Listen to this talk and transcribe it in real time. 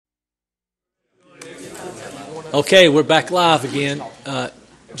Okay, we're back live again.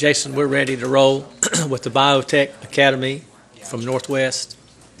 Jason, we're ready to roll with the Biotech Academy from Northwest.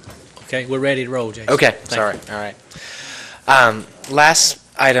 Okay, we're ready to roll, Jason. Okay, sorry. All right. Last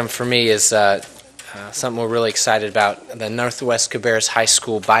item for me is something we're really excited about, the Northwest Cabarrus High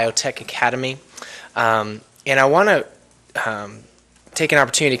School Biotech Academy. And I want to take an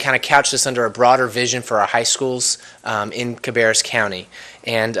opportunity to kind of couch this under a broader vision for our high schools in Cabarrus County.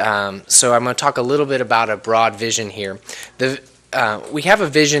 And so I'm going to talk a little bit about a broad vision here. We have a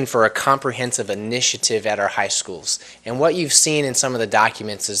vision for a comprehensive initiative at our high schools. And what you've seen in some of the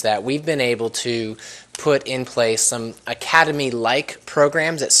documents is that we've been able to put in place some academy-like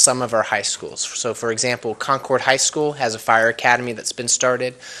programs at some of our high schools. So for example, Concord High School has a fire academy that's been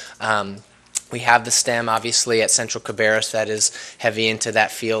started. We have the STEM, obviously, at Central Cabarrus that is heavy into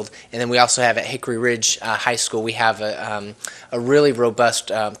that field. And then we also have at Hickory Ridge High School, we have a really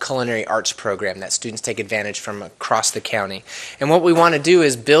robust culinary arts program that students take advantage from across the county. And what we want to do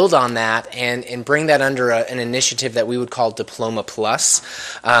is build on that and bring that under an initiative that we would call Diploma Plus.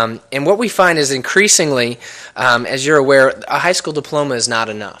 And what we find is increasingly, as you're aware, a high school diploma is not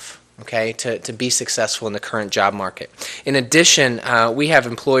enough. Okay, to be successful in the current job market. In addition, we have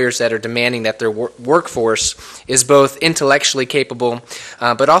employers that are demanding that their workforce is both intellectually capable,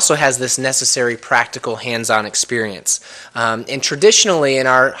 but also has this necessary practical hands-on experience. And traditionally in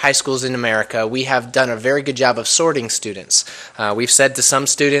our high schools in America, we have done a very good job of sorting students. We've said to some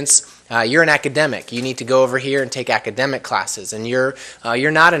students, you're an academic. You need to go over here and take academic classes. And you're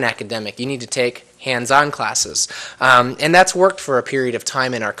not an academic. You need to take hands-on classes. And that's worked for a period of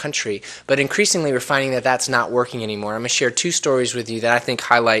time in our country, but increasingly we're finding that that's not working anymore. I'm going to share two stories with you that I think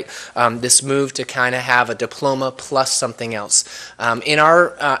highlight this move to kind of have a diploma plus something else. In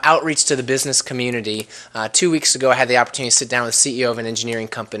our outreach to the business community, 2 weeks ago I had the opportunity to sit down with the CEO of an engineering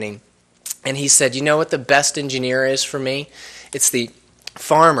company, and he said, you know what the best engineer is for me? It's the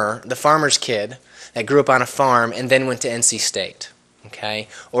farmer's kid that grew up on a farm and then went to NC State. Okay?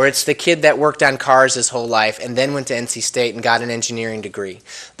 Or it's the kid that worked on cars his whole life and then went to NC State and got an engineering degree.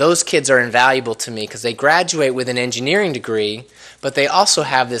 Those kids are invaluable to me because they graduate with an engineering degree, but they also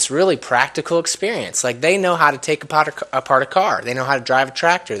have this really practical experience. Like they know how to take apart a car. They know how to drive a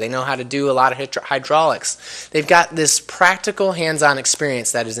tractor. They know how to do a lot of hydraulics. They've got this practical hands-on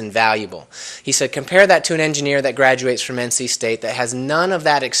experience that is invaluable. He said, compare that to an engineer that graduates from NC State that has none of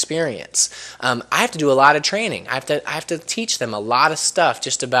that experience. I have to do a lot of training. I have to teach them a lot of stuff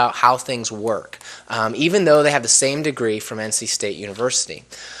just about how things work, even though they have the same degree from NC State University.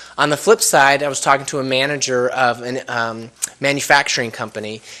 On the flip side, I was talking to a manager of a manufacturing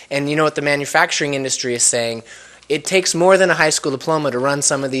company, and you know what the manufacturing industry is saying? It takes more than a high school diploma to run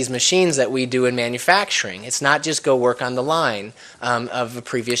some of these machines that we do in manufacturing. It's not just go work on the line of a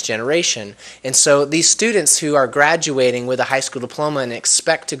previous generation. And so these students who are graduating with a high school diploma and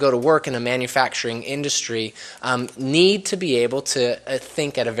expect to go to work in a manufacturing industry need to be able to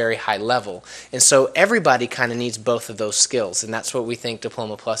think at a very high level. And so everybody kind of needs both of those skills, and that's what we think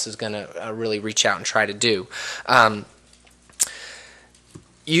Diploma Plus is going to really reach out and try to do.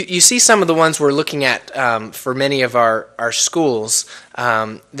 You see some of the ones we're looking at for many of our schools.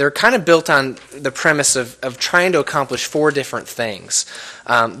 They're kind of built on the premise of trying to accomplish four different things.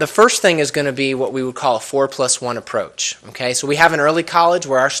 The first thing is going to be what we would call a 4+1 approach. Okay, so we have an early college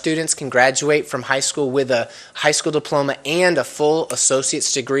where our students can graduate from high school with a high school diploma and a full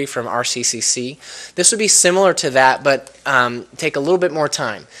associate's degree from RCCC. This would be similar to that, but take a little bit more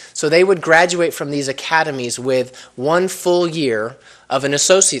time. So they would graduate from these academies with 1 full year of an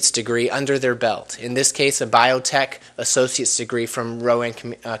associate's degree under their belt. In this case, a biotech associate's degree from Rowan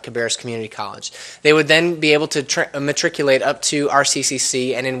Cabarrus Community College. They would then be able to matriculate up to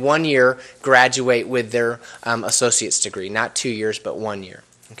RCCC and in 1 year graduate with their associate's degree. Not 2 years, but 1 year.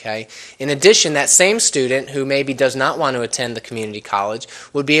 Okay. In addition, that same student who maybe does not want to attend the community college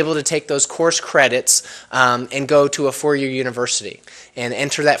would be able to take those course credits and go to a 4-year university and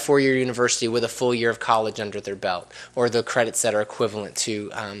enter that 4-year university with a full year of college under their belt, or the credits that are equivalent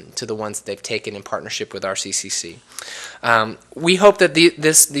to the ones that they've taken in partnership with RCCC. We hope that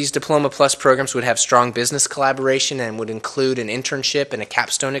these Diploma Plus programs would have strong business collaboration and would include an internship and a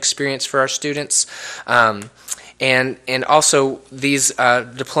capstone experience for our students. And also, these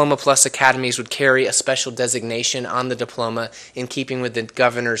Diploma Plus academies would carry a special designation on the diploma in keeping with the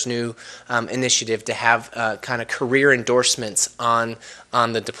governor's new initiative to have kind of career endorsements on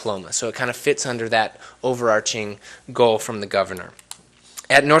the diploma. So it kind of fits under that overarching goal from the governor.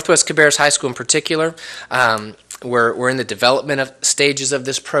 At Northwest Cabarrus High School in particular, We're in the development of stages of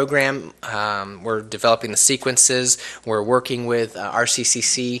this program. We're developing the sequences. We're working with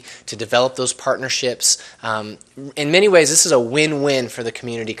RCCC to develop those partnerships. In many ways, this is a win-win for the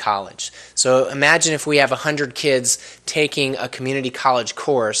community college. So imagine if we have 100 kids taking a community college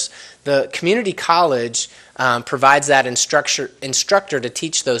course. The community college provides that instructor to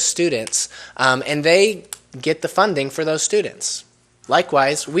teach those students, and they get the funding for those students.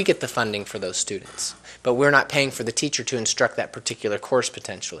 Likewise, we get the funding for those students, but we're not paying for the teacher to instruct that particular course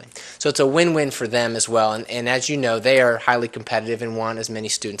potentially. So it's a win-win for them as well, and as you know, they are highly competitive and want as many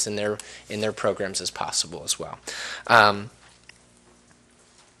students in their programs as possible as well.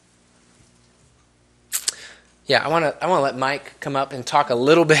 Yeah, I want to let Mike come up and talk a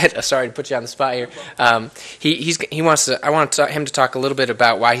little bit. Sorry to put you on the spot here. He wants to. I want him to talk a little bit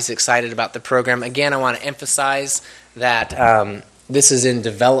about why he's excited about the program. Again, I want to emphasize that this is in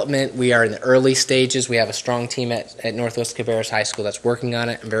development. We are in the early stages. We have a strong team at Northwest Cabarrus High School that's working on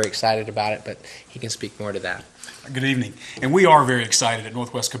it. I'm very excited about it, but he can speak more to that. Good evening. And we are very excited at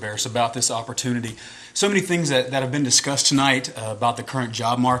Northwest Cabarrus about this opportunity. So many things that have been discussed tonight about the current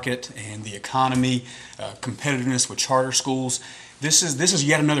job market and the economy, competitiveness with charter schools. This is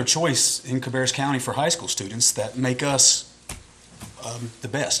yet another choice in Cabarrus County for high school students that make us the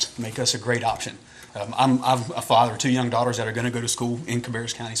best, make us a great option. I'm a father of 2 young daughters that are going to go to school in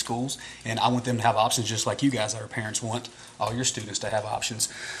Cabarrus County schools, and I want them to have options just like you guys, our parents, want all your students to have options.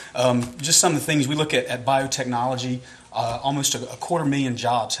 Just some of the things we look at biotechnology, almost a 250,000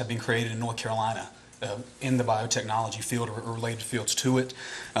 jobs have been created in North Carolina in the biotechnology field or related fields to it.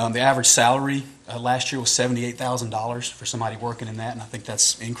 The average salary last year was $78,000 for somebody working in that, and I think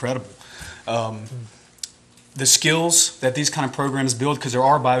that's incredible. The skills that these kind of programs build, because there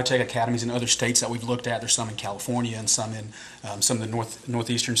are biotech academies in other states that we've looked at. There's some in California and some in some of the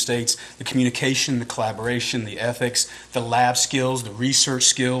northeastern states. The communication, the collaboration, the ethics, the lab skills, the research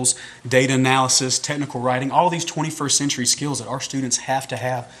skills, data analysis, technical writing, all these 21st century skills that our students have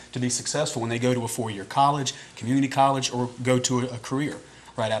to be successful when they go to a 4-year college, community college, or go to a career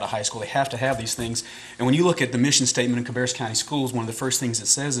right out of high school. They have to have these things. And when you look at the mission statement in Cabarrus County Schools, one of the first things it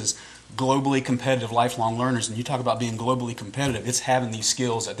says is globally competitive lifelong learners. And you talk about being globally competitive, it's having these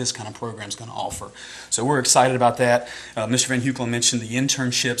skills that this kind of program is going to offer. So we're excited about that. Mr. Van Huckelen mentioned the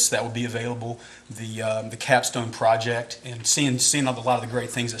internships that will be available, the capstone project, and seeing a lot of the great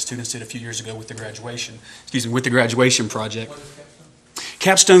things that students did a few years ago with the graduation project.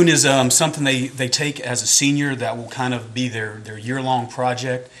 Capstone is something they take as a senior that will kind of be their year-long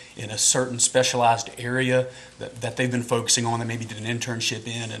project in a certain specialized area that they've been focusing on, that maybe did an internship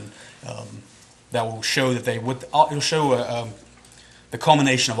in, and that will show that it'll show the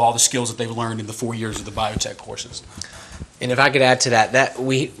culmination of all the skills that they've learned in the 4 years of the biotech courses. And if I could add to that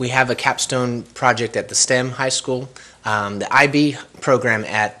we have a capstone project at the STEM high school. The IB program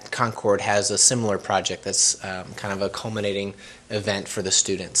at Concord has a similar project that's kind of a culminating event for the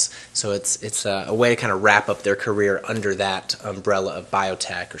students. So it's a way to kind of wrap up their career under that umbrella of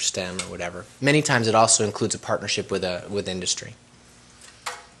biotech or STEM or whatever. Many times it also includes a partnership with industry.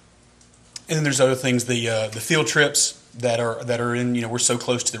 And then there's other things, the field trips that are in, we're so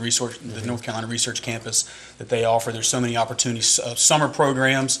close to the North Carolina Research Campus that they offer. There's so many opportunities, summer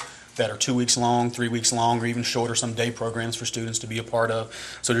programs that are 2 weeks long, 3 weeks long, or even shorter, some day programs for students to be a part of.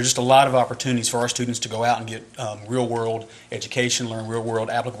 So there's just a lot of opportunities for our students to go out and get real-world education, learn real-world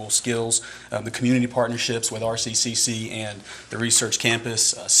applicable skills. The community partnerships with RCCC and the Research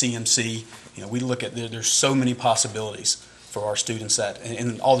Campus, CMC, we look at, there's so many possibilities for our students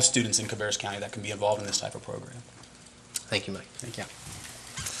and all the students in Cabarrus County that can be involved in this type of program. Thank you, Mike. Thank you.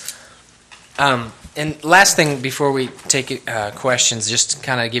 And last thing before we take questions, just to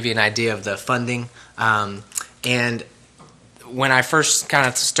kind of give you an idea of the funding. And when I first kind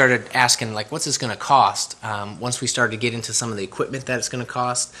of started asking, like, what's this going to cost? Once we started to get into some of the equipment that it's going to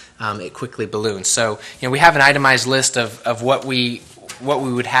cost, it quickly ballooned. So, we have an itemized list of what we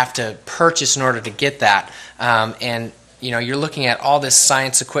would have to purchase in order to get that. And you're looking at all this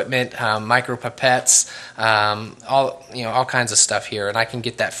science equipment, micropipettes, all kinds of stuff here, and I can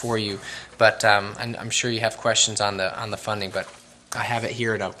get that for you. But I'm sure you have questions on the funding, but I have it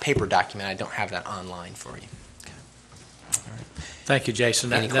here in a paper document. I don't have that online for you. Okay. All right. Thank you, Jason.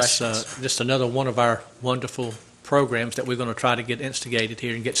 That's just another one of our wonderful programs that we're going to try to get instigated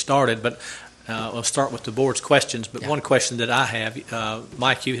here and get started. But we'll start with the board's questions. But one question that I have,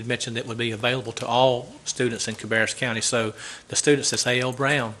 Mike, you had mentioned that would be available to all students in Cabarrus County. So the students that's A.L.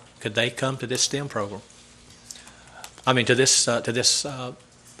 Brown, could they come to this STEM program? I mean, to this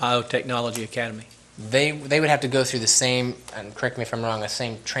Biotechnology Academy. They would have to go through the same, and correct me if I'm wrong, the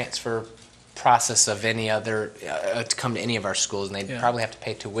same transfer process of any other, to come to any of our schools, and they'd Yeah. probably have to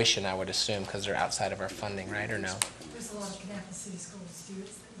pay tuition, I would assume, because they're outside of our funding, right, or no? There's a lot of Kannapolis City School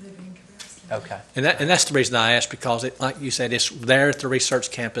students that live in Cabarrus. Okay. And that's the reason I asked, because like you said, it's there at the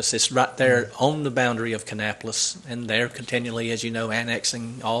research campus. It's right there on the boundary of Kannapolis, and they're continually, as you know,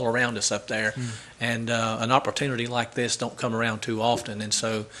 annexing all around us up there. And an opportunity like this don't come around too often, and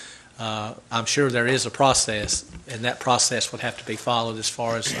so I'm sure there is a process, and that process would have to be followed as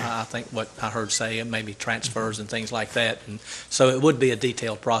far as I think what I heard say, maybe transfers and things like that. And so it would be a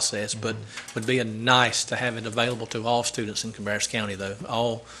detailed process, but would be nice to have it available to all students in Cabarrus County, though,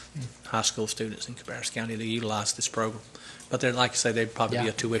 all high school students in Cabarrus County to utilize this program. But then, like I say, there'd probably be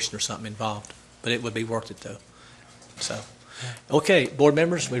a tuition or something involved, but it would be worth it, though. So, okay, board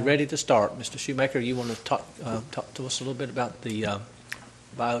members, we're ready to start. Mr. Shoemaker, you want to talk to us a little bit about the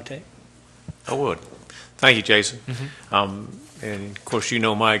biotech? I would. Thank you, Jason. And of course, you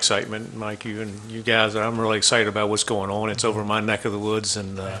know my excitement, Mike, you and you guys. I'm really excited about what's going on. It's over my neck of the woods,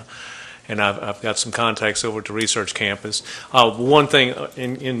 and I've got some contacts over at the research campus. One thing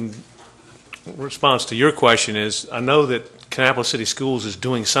in response to your question is, I know that Kannapolis City Schools is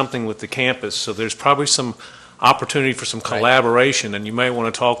doing something with the campus, so there's probably some opportunity for some collaboration, and you may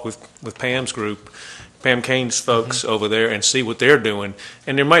want to talk with Pam's group, Pam Kane's folks over there, and see what they're doing.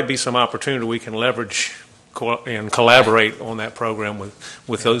 And there might be some opportunity we can leverage and collaborate on that program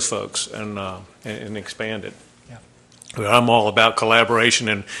with those folks and expand it. I'm all about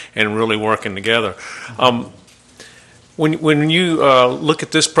collaboration and really working together. When you look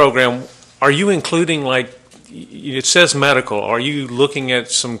at this program, are you including, like, it says medical, are you looking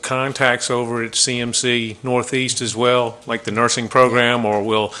at some contacts over at CMC Northeast as well, like the nursing program, or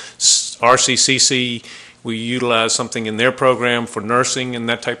will RCCC, we utilize something in their program for nursing and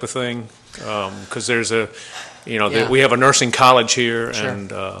that type of thing? Because there's we have a nursing college here, Sure.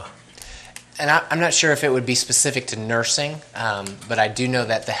 and I'm not sure if it would be specific to nursing, but I do know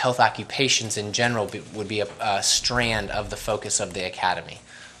that the health occupations in general would be a strand of the focus of the academy.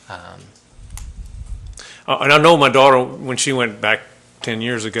 And I know my daughter, when she went back 10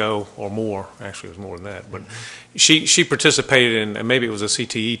 years ago or more, actually it was more than that, but she participated in, and maybe it was a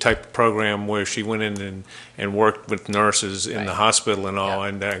CTE type program where she went in and worked with nurses in the hospital and all,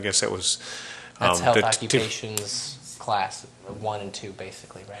 and I guess that was... That's health occupations class 1 and 2,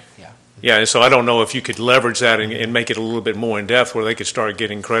 basically, right? Yeah. Yeah, and so I don't know if you could leverage that and make it a little bit more in depth where they could start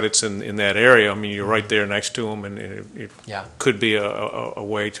getting credits in that area. I mean, you're right there next to them, and it could be a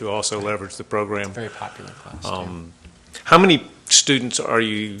way to also leverage the program. It's a very popular class, too. How many students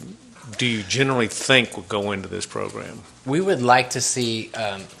do you generally think will go into this program? We would like to see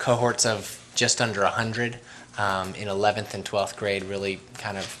cohorts of just under 100 in 11th and 12th grade, really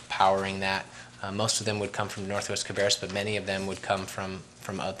kind of powering that. Most of them would come from Northwest Cabarrus, but many of them would come from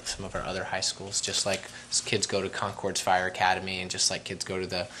some of our other high schools, just like kids go to Concord's Fire Academy, and just like kids go to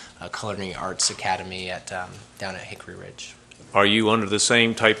the Culinary Arts Academy down at Hickory Ridge. Are you under the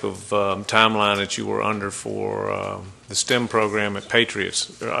same type of timeline that you were under for the STEM program at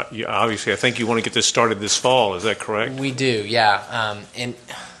Patriots? Obviously, I think you want to get this started this fall. Is that correct? We do, yeah. And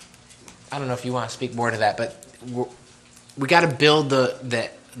I don't know if you want to speak more to that, but we got to build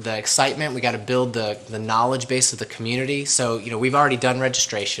the excitement. We got to build the knowledge base of the community. So, we've already done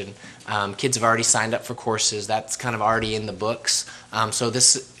registration. Kids have already signed up for courses. That's kind of already in the books. So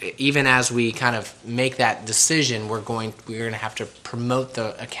this, even as we kind of make that decision, we're going to have to promote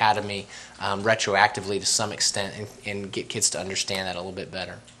the academy retroactively to some extent, and get kids to understand that a little bit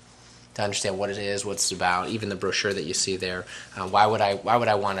better, to understand what it is, what it's about. Even the brochure that you see there. Why would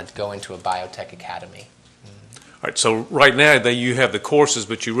I want to go into a biotech academy? All right, so right now you have the courses,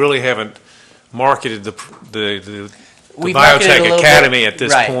 but you really haven't marketed the Biotech Academy at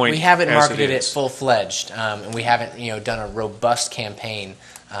this point. We haven't marketed it full-fledged, and we haven't done a robust campaign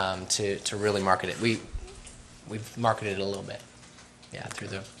to really market it. We've marketed it a little bit, through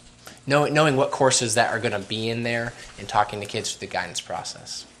the knowing what courses that are going to be in there and talking to kids through the guidance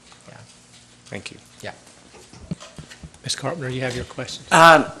process. Yeah. Thank you. Yeah. Ms. Carpenter, you have your questions.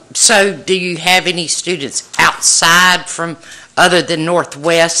 So do you have any students outside from other than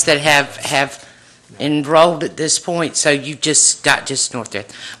Northwest that have enrolled at this point? So you just got just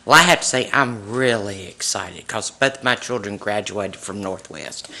Northwest. Well, I have to say I'm really excited because both of my children graduated from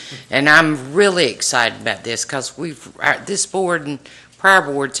Northwest. And I'm really excited about this because this board and prior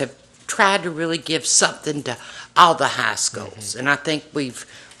boards have tried to really give something to all the high schools. And I think we've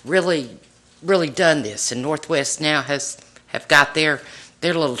really done this, and Northwest now have got their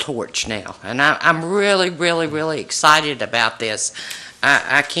little torch now, and I'm really excited about this.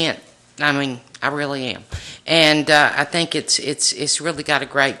 I really am. And I think it's really got a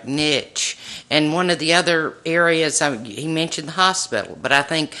great niche. And one of the other areas, he mentioned the hospital, but I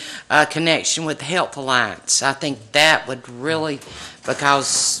think connection with the Health Alliance, I think that would really,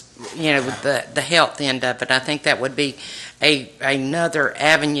 because, with the health end of it, I think that would be another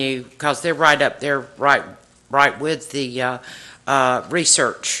avenue, because they're right up there, right with the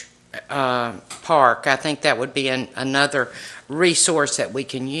research park. I think that would be another resource that we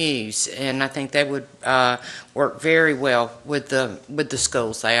can use, and I think they would work very well with the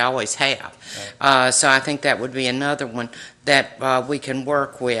schools. They always have. So I think that would be another one that we can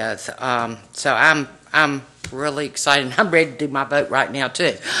work with. So I'm really excited. I'm ready to do my vote right now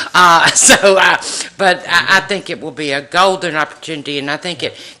too. But I think it will be a golden opportunity, and I think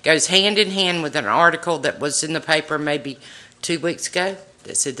it goes hand in hand with an article that was in the paper maybe 2 weeks ago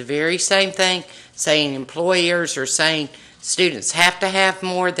that said the very same thing, saying employers are saying students have to have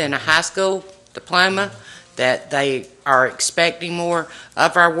more than a high school diploma, that they are expecting more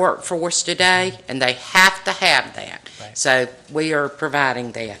of our workforce today, and they have to have that. Right. So we are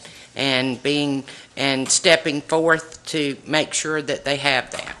providing that and stepping forth to make sure that they have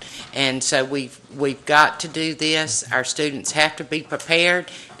that. And so we've got to do this. Our students have to be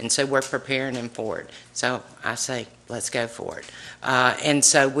prepared, and so we're preparing them for it. So I say, let's go for it. And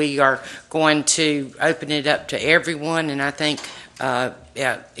so we are going to open it up to everyone, and I think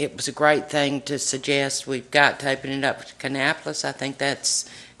it was a great thing to suggest we've got to open it up to Kannapolis. I think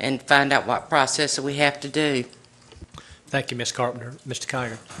and find out what process we have to do. Thank you, Ms. Carpenter. Mr.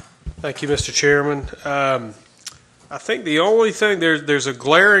 Kiger. Thank you, Mr. Chairman. I think the only thing, there's a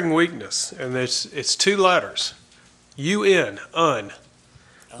glaring weakness, and it's two letters, un,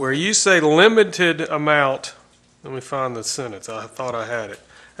 where you say limited amount. Let me find the sentence. I thought I had it.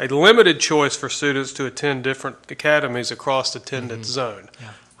 A limited choice for students to attend different academies across the attendance zone. Yeah.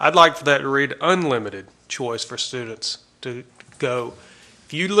 I'd like for that to read unlimited choice for students to go.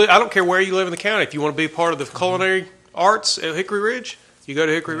 I don't care where you live in the county. If you want to be part of the culinary arts at Hickory Ridge, you go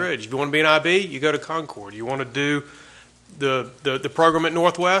to Hickory Ridge. If you want to be an IB, you go to Concord. You want to do the program at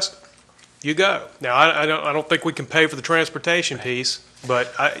Northwest, you go. Now, I don't think we can pay for the transportation piece,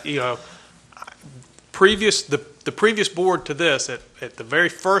 but the previous board to this at the very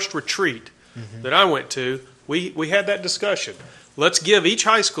first retreat that I went to, we had that discussion. Let's give each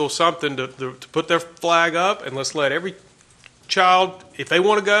high school something to put their flag up, and let's let every child, if they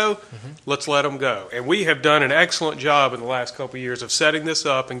want to go, let's let them go. And we have done an excellent job in the last couple of years of setting this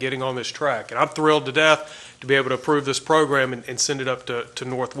up and getting on this track. And I'm thrilled to death to be able to approve this program and send it up to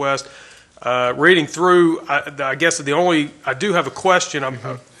Northwest. Reading through, I guess I do have a question.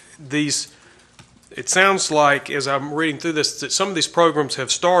 It sounds like, as I'm reading through this, that some of these programs have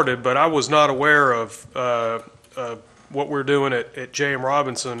started, but I was not aware of what we're doing at J.M.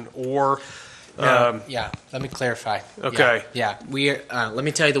 Robinson or... let me clarify. Okay. Let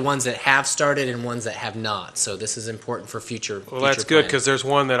me tell you the ones that have started and ones that have not. So this is important for future. Well, that's good, because there's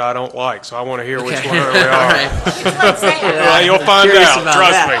one that I don't like, so I want to hear which one they are. Right. You'll find out.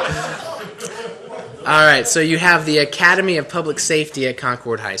 Trust me. All right. So you have the Academy of Public Safety at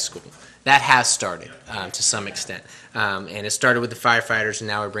Concord High School. That has started to some extent. And it started with the firefighters, and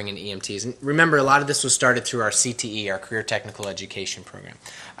now we're bringing EMTs. And remember, a lot of this was started through our CTE, our Career Technical Education Program.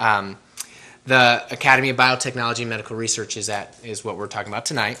 The Academy of Biotechnology and Medical Research is what we're talking about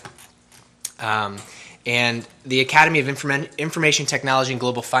tonight. And the Academy of Information Technology and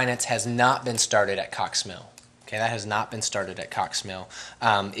Global Finance has not been started at Cox Mill. Okay, that has not been started at Cox Mill.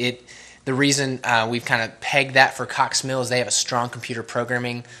 The reason we've kind of pegged that for Cox Mill is they have a strong computer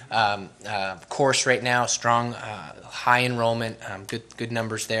programming course right now, strong high enrollment, good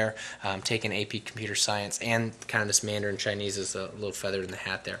numbers there, taking AP Computer Science, and kind of this Mandarin Chinese is a little feather in the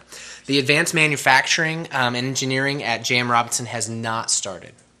hat there. The Advanced Manufacturing and Engineering at J.M. Robinson has not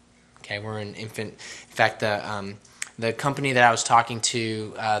started. Okay, we're in infant. In fact, the company that I was talking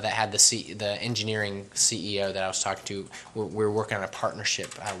to that had the engineering CEO that I was talking to, we're working on a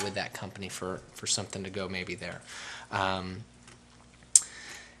partnership with that company for something to go maybe there.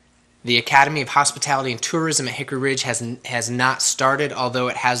 The Academy of Hospitality and Tourism at Hickory Ridge has not started, although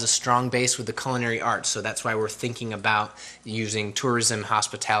it has a strong base with the culinary arts. So that's why we're thinking about using tourism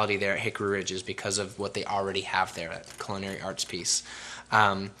hospitality there at Hickory Ridge, is because of what they already have there, that culinary arts piece.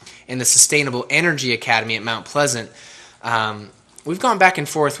 And the Sustainable Energy Academy at Mount Pleasant, we've gone back and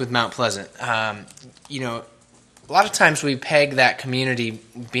forth with Mount Pleasant. a lot of times we peg that community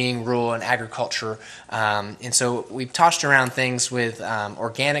being rural and agriculture, and so we've tossed around things with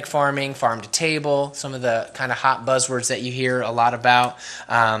organic farming, farm to table, some of the kind of hot buzzwords that you hear a lot about,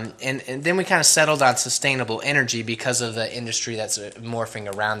 and then we kind of settled on sustainable energy because of the industry that's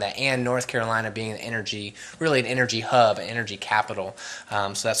morphing around that, and North Carolina being really an energy hub, an energy capital.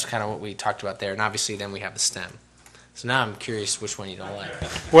 So that's kind of what we talked about there, and obviously then we have the STEM. So now I'm curious which one you don't like.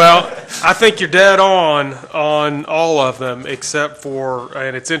 Well, I think you're dead on all of them, except for,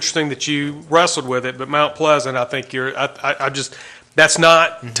 and it's interesting that you wrestled with it, but Mount Pleasant, I think I just, that's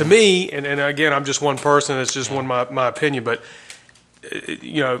not, to me, and again, I'm just one person, it's just my opinion, but,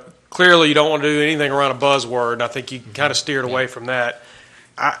 clearly you don't want to do anything around a buzzword, and I think you kind of steered away from that.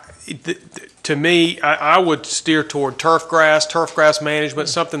 To me, I would steer toward turf grass management,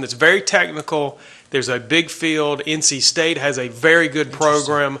 something that's very technical. There's a big field. NC State has a very good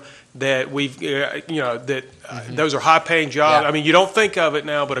program that we've, those are high-paying jobs. Yeah. I mean, you don't think of it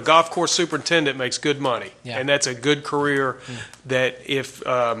now, but a golf course superintendent makes good money, Yeah. and that's a good career. That if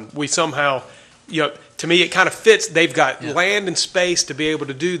we somehow, to me, it kind of fits. They've got land and space to be able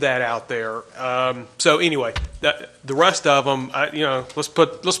to do that out there. So anyway, the rest of them, let's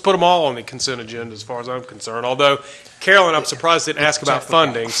put them all on the consent agenda as far as I'm concerned. Although, Carolyn, I'm surprised didn't ask about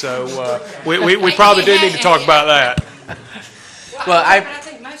funding. So we probably do need to talk about that. Well, I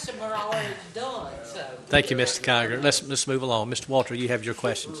think most of them are already done. So. Thank you, Mr. Kiger. Let's move along. Mr. Walter, you have your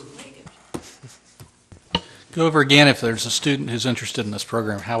questions. Go over again, if there's a student who's interested in this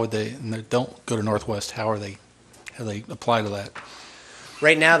program, how would they, and they don't go to Northwest, how they apply to that?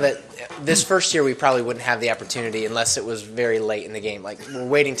 Right now, this first year we probably wouldn't have the opportunity unless it was very late in the game. Like, we're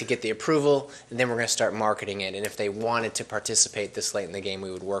waiting to get the approval, and then we're going to start marketing it. And if they wanted to participate this late in the game, we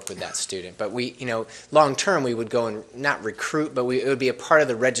would work with that student. But we, long term, we would go and not recruit, but it would be a part of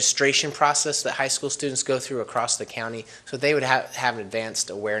the registration process that high school students go through across the county, so they would have an advanced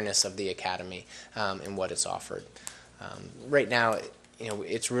awareness of the academy and what it's offered. Right now,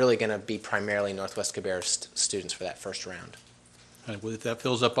 it's really going to be primarily Northwest Cabarrus students for that first round. And if that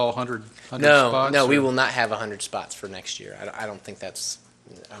fills up all 100 No, spots? we will not have 100 spots for next year. I don't think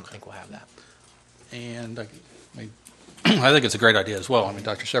we'll have that. And I think it's a great idea as well. I mean,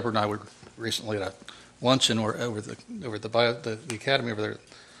 Dr. Shepard and I were recently at a luncheon over the academy over there,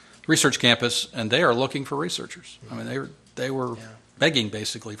 research campus, and they are looking for researchers. I mean, they were begging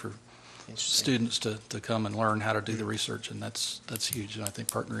basically for students to come and learn how to do the research, and that's huge. And I think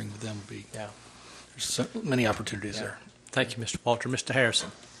partnering with them would be there's so many opportunities there. Thank you, Mr. Walter. Mr. Harrison.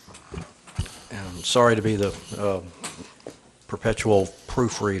 And sorry to be the perpetual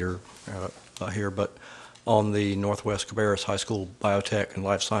proofreader here, but on the Northwest Cabarrus High School Biotech and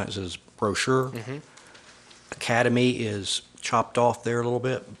Life Sciences brochure, Academy is chopped off there a little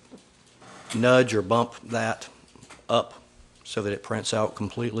bit. Nudge or bump that up so that it prints out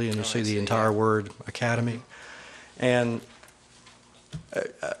completely and you see the entire word Academy. And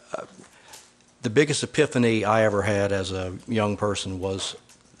the biggest epiphany I ever had as a young person was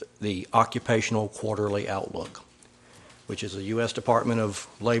the Occupational Quarterly Outlook, which is a U.S. Department of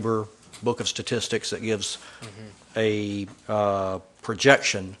Labor book of statistics that gives a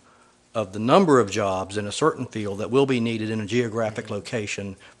projection of the number of jobs in a certain field that will be needed in a geographic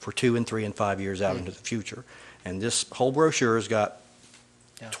location for 2 and 3 and 5 years out into the future. And this whole brochure has got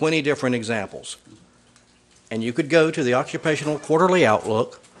 20 different examples. And you could go to the Occupational Quarterly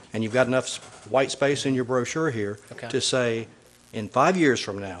Outlook, and you've got enough white space in your brochure here to say, in 5 years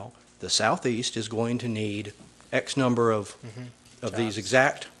from now, the Southeast is going to need X number of these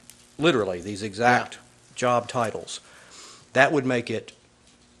exact, literally, these exact job titles. That would make it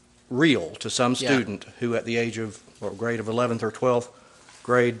real to some student who at the age of, or grade of 11th or 12th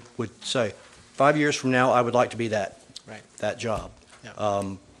grade would say, 5 years from now, I would like to be that job.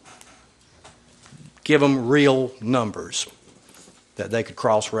 Give them real numbers that they could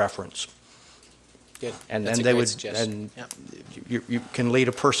cross-reference. Good. And That's then a they great would, suggestion. and you can lead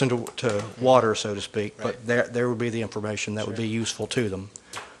a person to water, so to speak, but there would be the information that would be useful to them,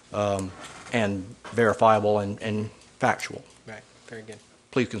 and verifiable and factual. Right. Very good.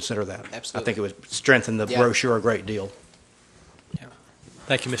 Please consider that. Absolutely. I think it would strengthen the brochure a great deal.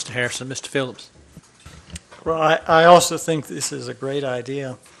 Thank you, Mr. Harrison. Mr. Phillips. Well, I also think this is a great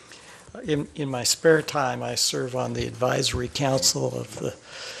idea. In my spare time, I serve on the advisory council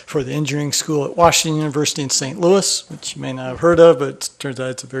for the engineering school at Washington University in St. Louis, which you may not have heard of, but it turns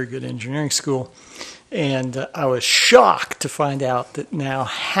out it's a very good engineering school. And I was shocked to find out that now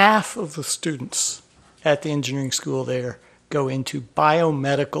half of the students at the engineering school there go into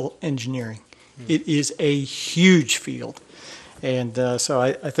biomedical engineering. It is a huge field. And so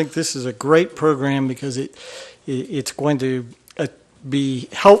I think this is a great program because it's going to be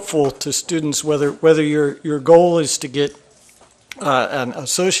helpful to students, whether your goal is to get an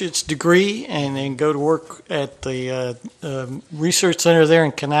associate's degree and then go to work at the research center there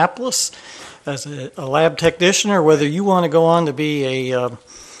in Kannapolis as a lab technician, or whether you want to go on to be a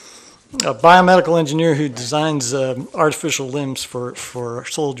biomedical engineer who designs artificial limbs for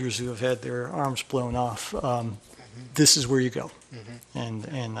soldiers who have had their arms blown off. This is where you go.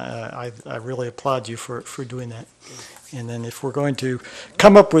 And I really applaud you for doing that. And then if we're going to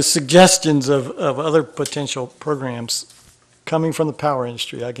come up with suggestions of other potential programs coming from the power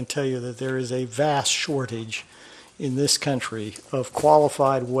industry, I can tell you that there is a vast shortage in this country of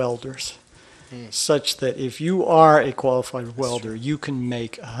qualified welders, such that if you are a qualified welder, you can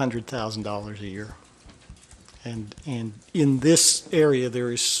make $100,000 a year. And in this area,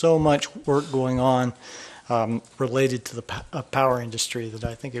 there is so much work going on related to the power industry that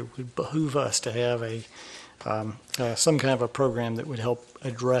I think it would behoove us to have some kind of a program that would help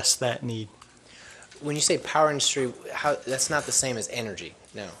address that need. When you say power industry, that's not the same as energy.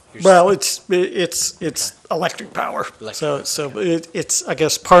 No. Well, it's electric power. It's I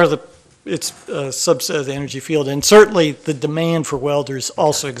guess it's a subset of the energy field, and certainly the demand for welders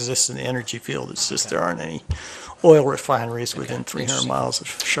also exists in the energy field. It's just there aren't any oil refineries within 300 miles of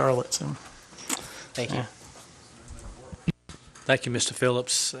Charlotte. So. Thank you. Thank you, Mr.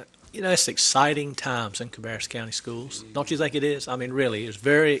 Phillips. It's exciting times in Cabarrus County Schools. Don't you think it is? I mean, really, it's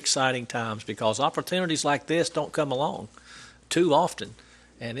very exciting times because opportunities like this don't come along too often,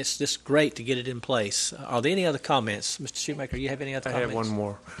 and it's just great to get it in place. Are there any other comments? Mr. Shoemaker, you have any other comments? I have one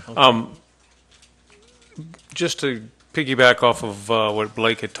more. Okay. Just to piggyback off of what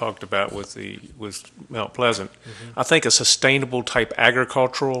Blake had talked about with Mount Pleasant, I think a sustainable type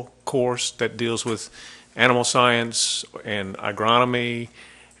agricultural course that deals with animal science and agronomy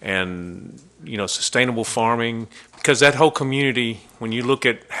and sustainable farming, because that whole community, when you look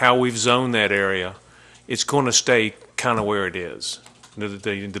at how we've zoned that area, it's going to stay kind of where it is.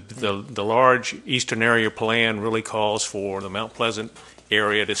 The large eastern area plan really calls for the Mount Pleasant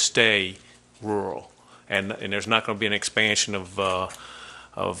area to stay rural, and there's not going to be an expansion of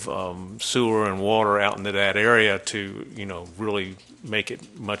sewer and water out into that area to really make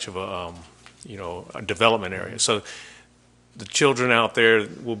it much of a development area. So the children out there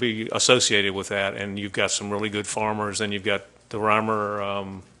will be associated with that, and you've got some really good farmers, and you've got the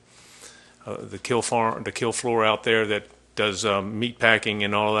Reimer, the kill floor out there that does meat packing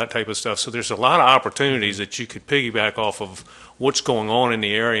and all of that type of stuff. So there's a lot of opportunities that you could piggyback off of what's going on in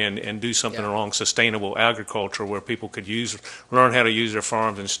the area and do something along sustainable agriculture where people could learn how to use their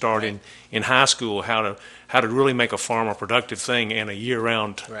farms and start in high school how to really make a farm a productive thing and a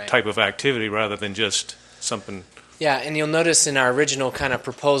year-round type of activity rather than just something. Yeah, and you'll notice in our original kind of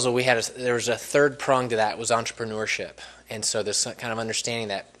proposal, there was a third prong to that was entrepreneurship. And so there's some kind of understanding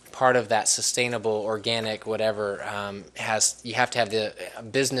that part of that sustainable, organic, whatever, you have to have the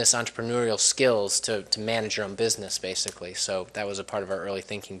business entrepreneurial skills to manage your own business, basically. So that was a part of our early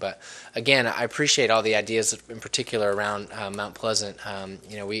thinking. But again, I appreciate all the ideas, in particular around Mount Pleasant.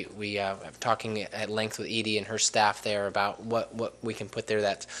 We are talking at length with Edie and her staff there about what we can put there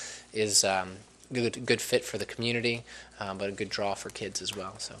that is good fit for the community, but a good draw for kids as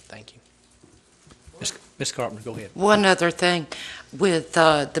well. So thank you. Ms. Carpenter, go ahead. One other thing with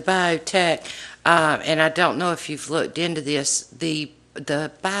the biotech, and I don't know if you've looked into this, the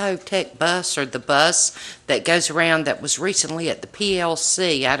biotech bus or the bus that goes around that was recently at the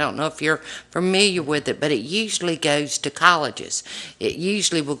PLC. I don't know if you're familiar with it, but it usually goes to colleges. It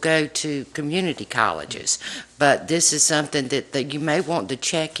usually will go to community colleges. But this is something that you may want to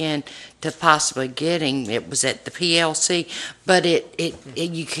check in to possibly getting. It was at the PLC, but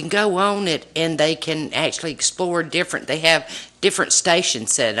you can go on it and they can actually explore they have different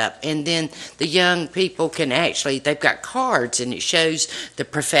stations set up, and then the young people can they've got cards and it shows the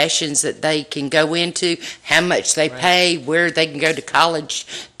professions that they can go into, how much they pay, where they can go to college,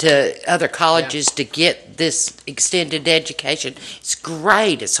 to other colleges to get this extended education. It's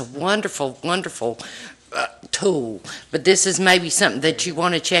great. It's a wonderful, wonderful tool, but this is maybe something that you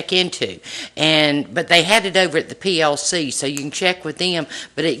want to check into. But they had it over at the PLC, so you can check with them.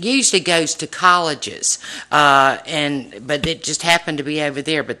 But it usually goes to colleges, but it just happened to be over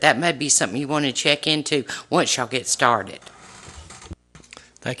there. But that may be something you want to check into once y'all get started.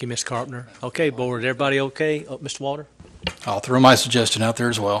 Thank you, Ms. Carpenter. Okay, board, everybody okay? Mr. Walter? I'll throw my suggestion out there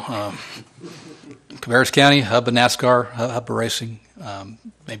as well. Cabarrus County, hub of NASCAR, hub of racing,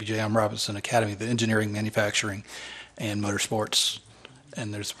 maybe J.M. Robinson Academy, the engineering, manufacturing, and motorsports.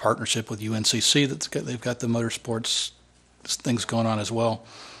 And there's a partnership with UNCC they've got the motorsports things going on as well.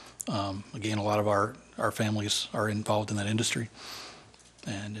 Again, a lot of our families are involved in that industry,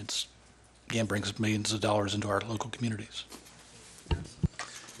 and again, brings millions of dollars into our local communities.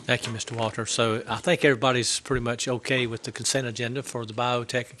 Thank you, Mr. Walter. So I think everybody's pretty much okay with the consent agenda for the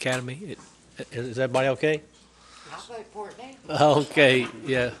Biotech Academy. Is everybody okay? I'll vote for it now. Okay,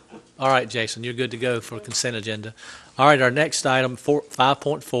 yeah. All right, Jason, you're good to go for consent agenda. All right, our next item,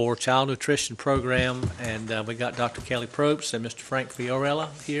 5.4, Child Nutrition Program, and we got Dr. Kelly Probst and Mr. Frank Fiorella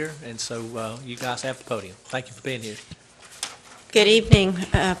here, and so you guys have the podium. Thank you for being here. Good evening.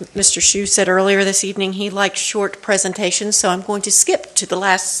 Mr. Shue said earlier this evening he liked short presentations, so I'm going to skip to the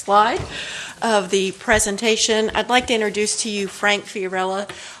last slide of the presentation. I'd like to introduce to you Frank Fiorella,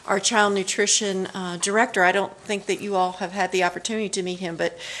 our Child Nutrition Director. I don't think that you all have had the opportunity to meet him,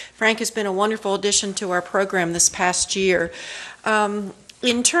 but Frank has been a wonderful addition to our program this past year.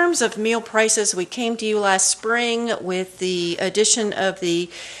 In terms of meal prices, we came to you last spring with the addition of the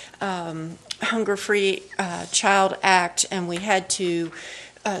Hunger-Free Child Act, and we had to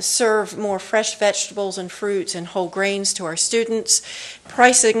serve more fresh vegetables and fruits and whole grains to our students.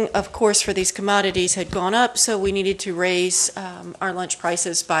 Pricing, of course, for these commodities had gone up, so we needed to raise our lunch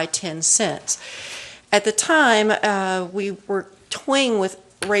prices by 10 cents. At the time, we were toying with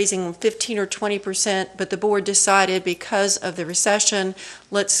raising 15 or 20%, but the board decided because of the recession,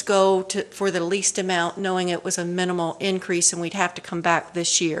 let's go for the least amount, knowing it was a minimal increase and we'd have to come back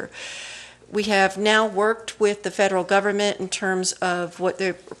this year. We have now worked with the federal government in terms of what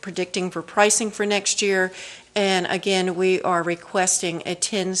they're predicting for pricing for next year, and again, we are requesting a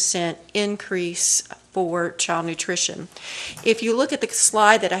 10-cent increase for child nutrition. If you look at the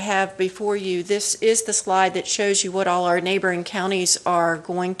slide that I have before you, this is the slide that shows you what all our neighboring counties are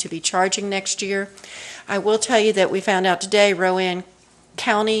going to be charging next year. I will tell you that we found out today Rowan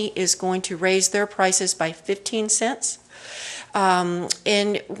County is going to raise their prices by 15 cents.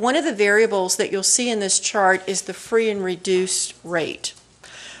 And one of the variables that you'll see in this chart is the free and reduced rate.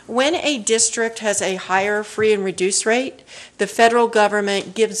 When a district has a higher free and reduced rate, the federal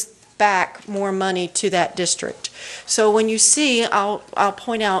government gives back more money to that district. So when you see, I'll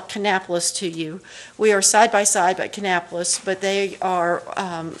point out Kannapolis to you. We are side by side by Kannapolis, but they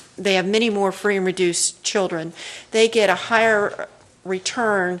have many more free and reduced children. They get a higher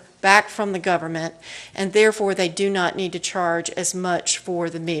return back from the government, and therefore they do not need to charge as much for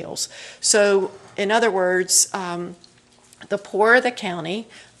the meals. So in other words, the poorer the county,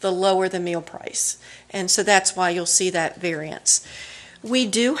 the lower the meal price. And so that's why you'll see that variance. We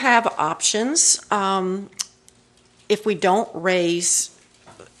do have options if we don't raise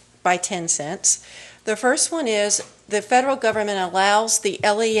by 10 cents. The first one is the federal government allows the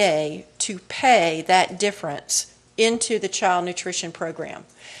LEA to pay that difference into the child nutrition program.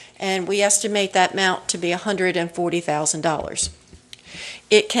 And we estimate that amount to be $140,000.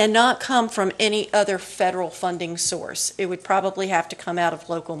 It cannot come from any other federal funding source. It would probably have to come out of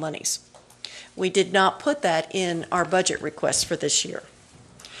local monies. We did not put that in our budget request for this year.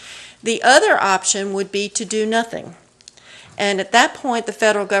 The other option would be to do nothing. And at that point, the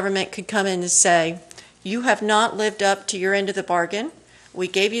federal government could come in and say, you have not lived up to your end of the bargain. We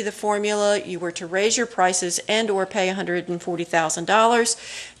gave you the formula. You were to raise your prices and or pay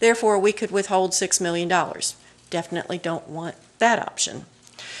 $140,000. Therefore, we could withhold $6 million. Definitely don't want that option.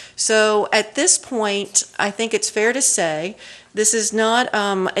 So at this point, I think it's fair to say this is not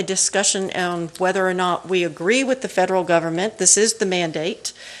a discussion on whether or not we agree with the federal government. This is the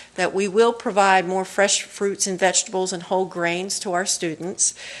mandate that we will provide more fresh fruits and vegetables and whole grains to our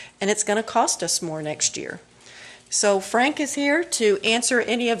students, and it's going to cost us more next year. So Frank is here to answer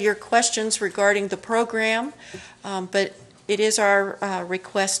any of your questions regarding the program, but it is our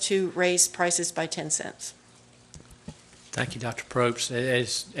request to raise prices by 10 cents. Thank you, Dr. Probst.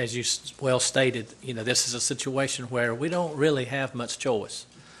 As you well stated, this is a situation where we don't really have much choice.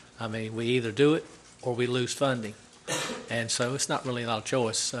 I mean, we either do it or we lose funding. And so it's not really a lot of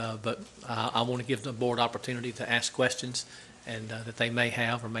choice, but I want to give the board opportunity to ask questions and that they may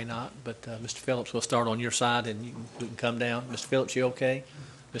have or may not. But Mr. Phillips, we'll start on your side and you can come down. Mr. Phillips, you okay?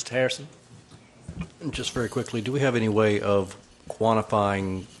 Mr. Harrison? Just very quickly, do we have any way of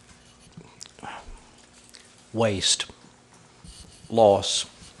quantifying waste, loss?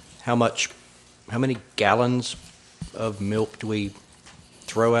 How many gallons of milk do we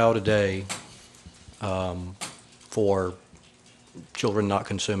throw out a day for children not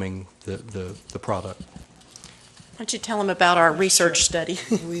consuming the product? Why don't you tell them about our research study?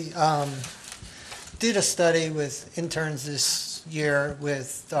 We did a study with interns this year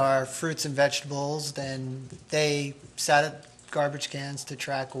with our fruits and vegetables, and they sat at garbage cans to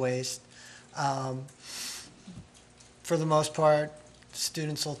track waste. for the most part,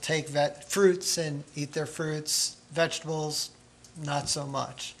 students will take fruits and eat their fruits. Vegetables, not so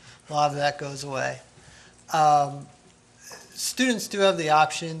much. A lot of that goes away. Students do have the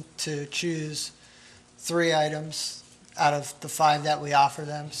option to choose 3 items out of the 5 that we offer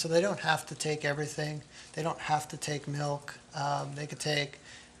them, so they don't have to take everything. They don't have to take milk. They could take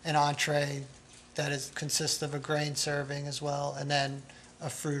an entree that consists of a grain serving as well, and then a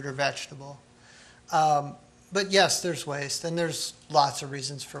fruit or vegetable. But yes, there's waste, and there's lots of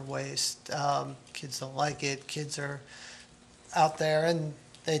reasons for waste. Kids don't like it. Kids are out there, and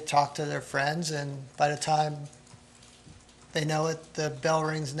they talk to their friends, and by the time they know it, the bell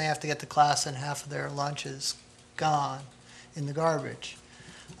rings, and they have to get to class, and half of their lunch is gone in the garbage.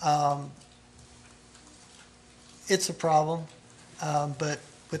 It's a problem, but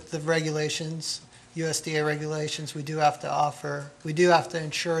with the regulations, USDA regulations, we do have to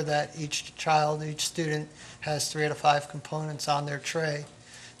ensure that each child, each student has 3 out of 5 components on their tray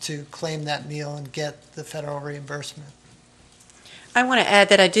to claim that meal and get the federal reimbursement. I want to add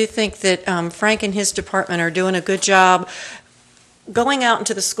that I do think that Frank and his department are doing a good job going out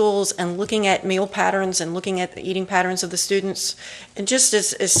into the schools and looking at meal patterns and looking at the eating patterns of the students. And just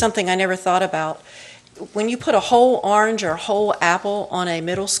as something I never thought about, when you put a whole orange or a whole apple on a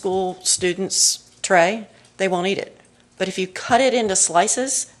middle school student's tray, they won't eat it. But if you cut it into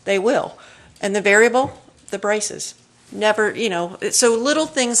slices, they will. And the variable, the braces. Never, so little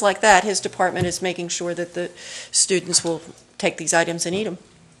things like that, his department is making sure that the students will take these items and eat them.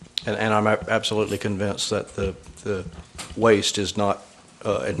 And I'm absolutely convinced that the waste is not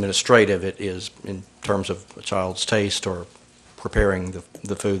administrative. It is in terms of a child's taste or preparing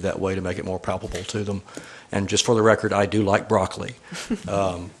the food that way to make it more palpable to them. And just for the record, I do like broccoli.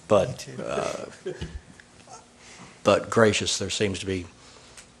 But gracious, there seems to be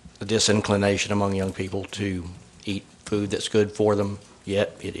a disinclination among young people to eat food that's good for them,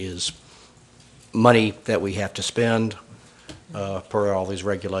 yet it is money that we have to spend per all these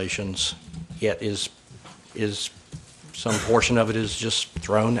regulations, yet is some portion of it is just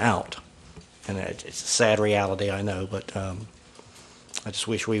thrown out. And it's a sad reality, I know, but I just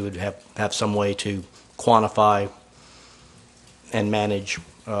wish we would have some way to quantify and manage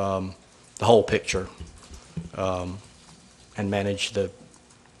the whole picture and manage the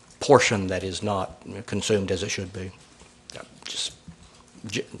portion that is not consumed as it should be. Just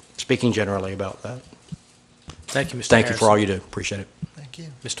speaking generally about that. Thank you, Mr. Thank Harrison. you for all you do. Appreciate it. Thank you.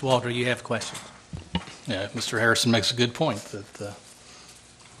 Mr. Walter, you have questions? Yeah, Mr. Harrison makes a good point that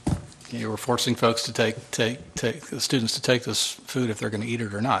we're forcing folks to take the students to take this food if they're going to eat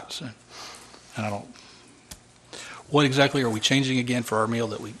it or not. So, and I don't. What exactly are we changing again for our meal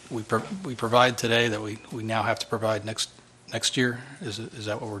that we provide today that we now have to provide next year? Is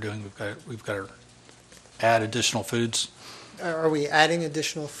that what we're doing? We've got to add additional foods. Are we adding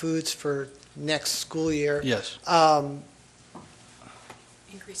additional foods for next school year? Yes.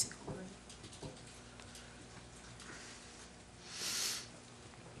 Increasing.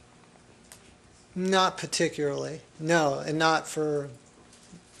 Not particularly, no, and not for.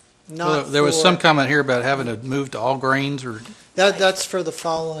 There was some comment here about having to move to all grains, or That's for the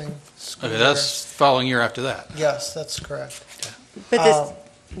following school okay, year. that's following year after that. Yes, that's correct. But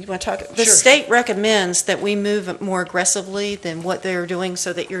you want to talk? The Sure. state recommends that we move more aggressively than what they're doing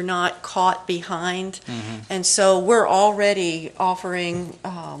so that you're not caught behind. Mm-hmm. And so we're already offering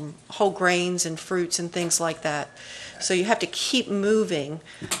whole grains and fruits and things like that. So you have to keep moving.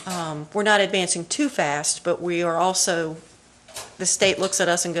 We're not advancing too fast, but we are also, the state looks at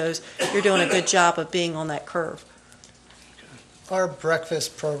us and goes, you're doing a good job of being on that curve. Our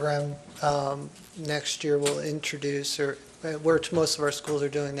breakfast program next year will introduce, or where most of our schools are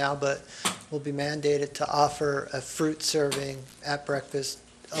doing now, but will be mandated to offer a fruit serving at breakfast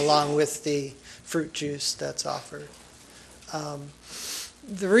along with the fruit juice that's offered.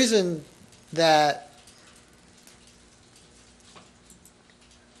 The reason that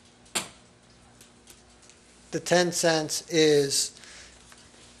the 10 cents is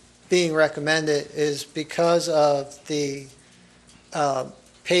being recommended is because of the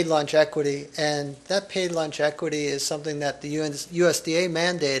paid lunch equity, and that paid lunch equity is something that the USDA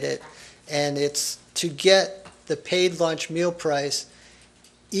mandated, and it's to get the paid lunch meal price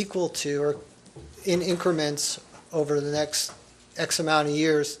equal to, or in increments over the next X amount of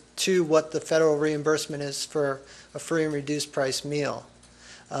years, to what the federal reimbursement is for a free and reduced price meal.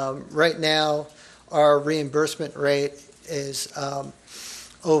 Right now, our reimbursement rate is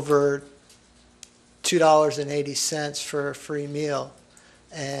over $2.80 for a free meal.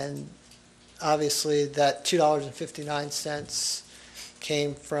 And obviously that $2.59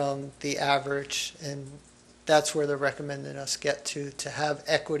 came from the average, and that's where they're recommending us get to have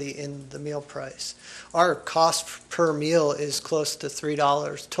equity in the meal price. Our cost per meal is close to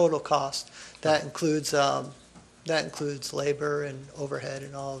 $3 total cost. That includes labor and overhead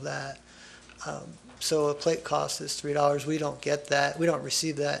and all of that. So a plate cost is $3. We don't get that. We don't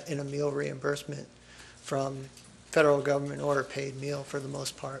receive that in a meal reimbursement from federal government or a paid meal for the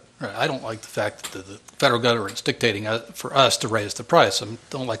most part. Right. I don't like the fact that the federal government's dictating for us to raise the price. I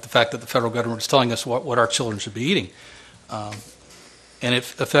don't like the fact that the federal government is telling us what our children should be eating. And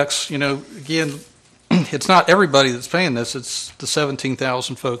it affects, again, it's not everybody that's paying this. It's the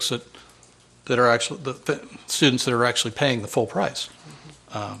 17,000 folks that are actually, the students that are actually paying the full price.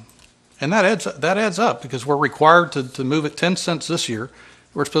 And that adds up because we're required to move it 10 cents this year.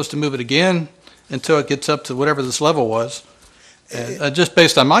 We're supposed to move it again until it gets up to whatever this level was. And just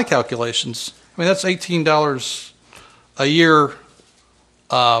based on my calculations, that's $18 a year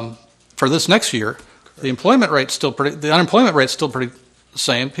for this next year. The unemployment rate's still pretty the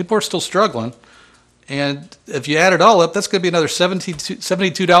same. People are still struggling. And if you add it all up, that's going to be another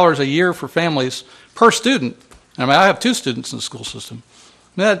 $72 a year for families per student. I have 2 students in the school system.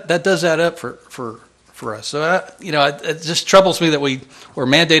 That does add up for us. So, it just troubles me that we're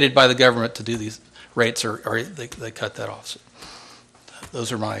mandated by the government to do these rates, or they cut that off. So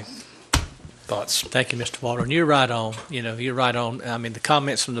those are my thoughts. Thank you, Mr. Walter. And you're right on. You're right on. The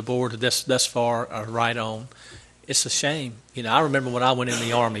comments from the board thus far are right on. It's a shame. I remember when I went in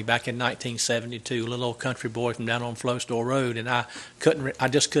the Army back in 1972, a little old country boy from down on Flowstore Road, and I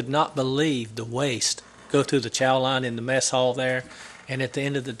just could not believe the waste. Go through the chow line in the mess hall there, and at the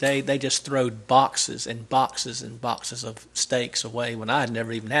end of the day, they just throwed boxes and boxes and boxes of steaks away when I had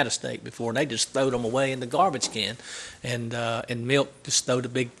never even had a steak before, and they just throwed them away in the garbage can, and milk, just throw the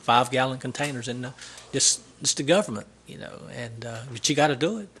big 5-gallon containers in just the government, but you got to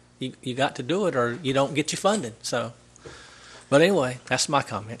do it. You got to do it, or you don't get your funding. So, but anyway, that's my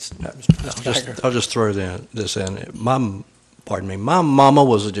comments. I'll just throw this in. My mama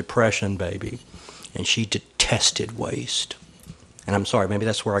was a Depression baby, and she detested waste. And I'm sorry, maybe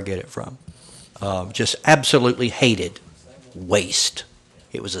that's where I get it from. Just absolutely hated waste.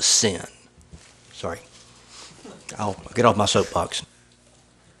 It was a sin. Sorry. I'll get off my soapbox.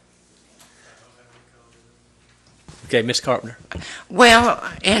 Okay, Ms. Carpenter. Well,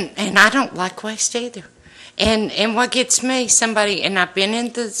 and I don't like waste either. And what gets me, and I've been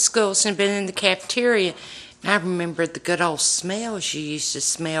in the schools and been in the cafeteria, and I remember the good old smells you used to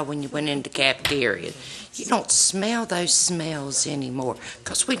smell when you went into the cafeteria. You don't smell those smells anymore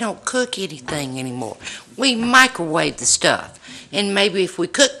because we don't cook anything anymore. We microwave the stuff. And maybe if we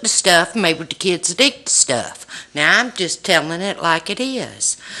cook the stuff, maybe the kids would eat the stuff. Now, I'm just telling it like it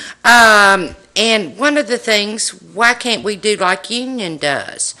is. And one of the things, why can't we do like Union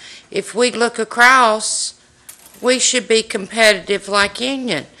does? If we look across, we should be competitive like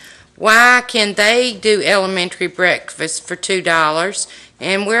Union. Why can they do elementary breakfast for $2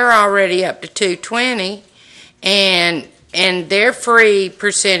 and we're already up to $2.20, and their free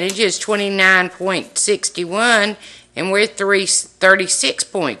percentage is 29.61 and we're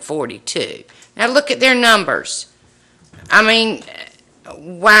 36.42. Now look at their numbers. Why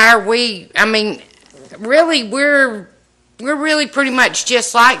are we? Really, we're really pretty much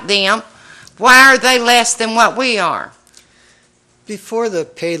just like them. Why are they less than what we are? Before the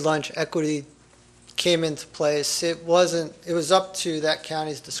paid lunch equity came into place, it was up to that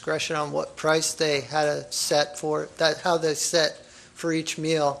county's discretion on what price they had to set for it, how they set for each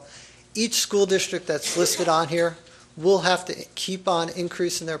meal. Each school district that's listed on here will have to keep on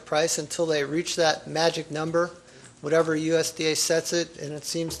increasing their price until they reach that magic number, whatever USDA sets it, and it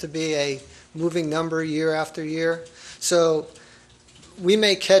seems to be a moving number year after year. So we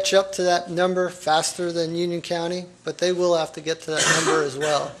may catch up to that number faster than Union County, but they will have to get to that number as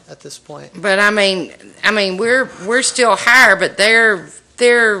well at this point. But we're still higher, but they're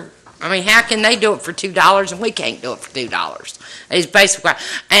how can they do it for $2 and we can't do it for $2? It's basically,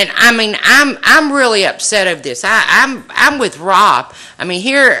 and I'm really upset over this. I'm with Rob.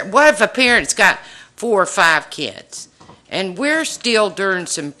 Here, what if a parent's got 4 or 5 kids? And we're still during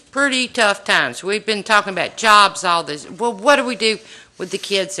some pretty tough times. We've been talking about jobs, all this. Well, what do we do with the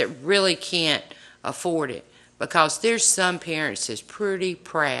kids that really can't afford it? Because there's some parents that's pretty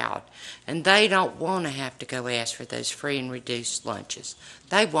proud, and they don't want to have to go ask for those free and reduced lunches.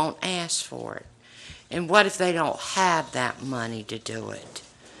 They won't ask for it. And what if they don't have that money to do it?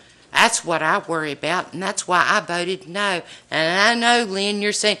 That's what I worry about, and that's why I voted no. And I know, Lynn,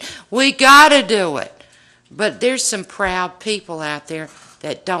 you're saying, we got to do it. But there's some proud people out there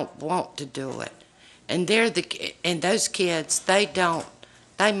that don't want to do it. And those kids, they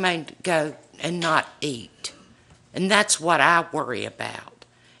may go and not eat. And that's what I worry about.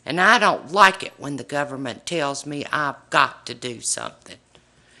 And I don't like it when the government tells me I've got to do something.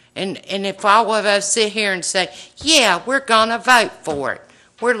 And if all of us sit here and say, yeah, we're going to vote for it,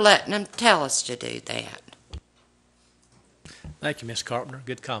 we're letting them tell us to do that. Thank you, Ms. Carpenter.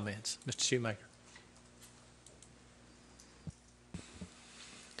 Good comments. Mr. Shoemaker.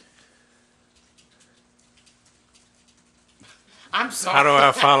 I'm sorry. How do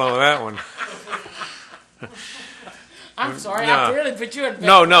I follow that one? I'm sorry, No. I really put you in.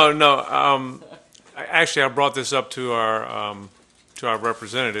 No. Actually, I brought this up to our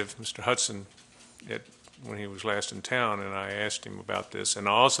representative, Mr. Hudson, when he was last in town, and I asked him about this, and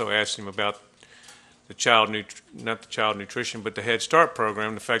I also asked him about the not the child nutrition, but the Head Start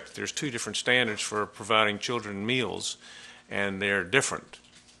program, the fact that there's two different standards for providing children meals, and they're different.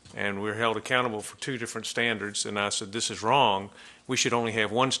 And we're held accountable for two different standards, and I said, this is wrong. We should only have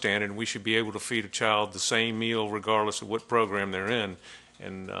one standard, and we should be able to feed a child the same meal regardless of what program they're in.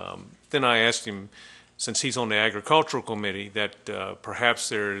 And then I asked him, since he's on the agricultural committee, that perhaps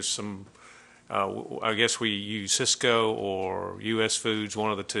there's some, I guess we use Cisco or U.S. Foods,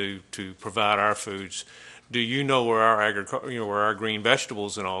 one of the two, to provide our foods. Do you know where where our green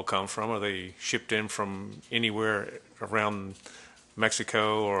vegetables and all come from? Are they shipped in from anywhere around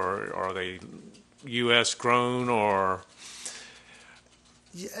Mexico, or are they U.S. grown, or?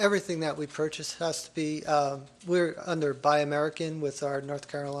 Everything that we purchase has to be, we're under Buy American with our North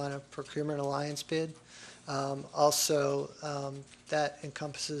Carolina Procurement Alliance bid. Also, that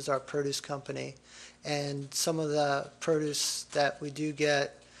encompasses our produce company. And some of the produce that we do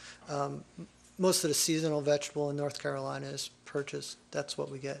get, most of the seasonal vegetable in North Carolina is purchased. That's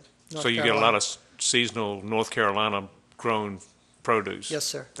what we get. So you get a lot of seasonal North Carolina grown produce. Yes,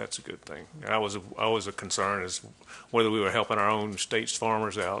 sir. That's a good thing. I was a concern as whether we were helping our own state's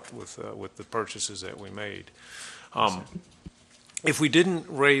farmers out with the purchases that we made. If we didn't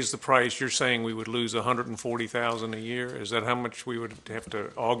raise the price, you're saying we would lose $140,000 a year. Is that how much we would have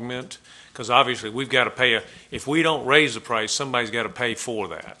to augment? Because obviously we've got to pay if we don't raise the price, somebody's got to pay for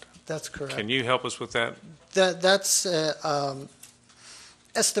that. That's correct. Can you help us with that? That's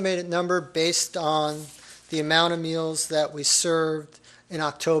estimated number based on the amount of meals that we served in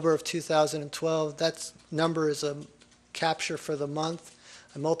October of 2012. That number is a capture for the month.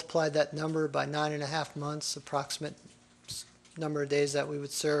 I multiplied that number by 9.5 months, approximate number of days that we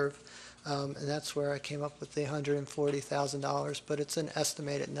would serve, and that's where I came up with the $140,000, but it's an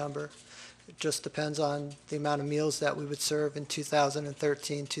estimated number. It just depends on the amount of meals that we would serve in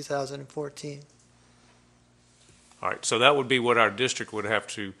 2013, 2014. All right, so that would be what our district would have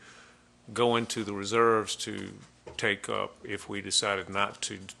to go into the reserves to take up if we decided not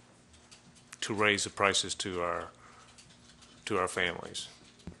to raise the prices to our families.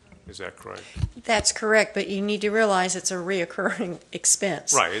 Is that correct? That's correct, but you need to realize it's a reoccurring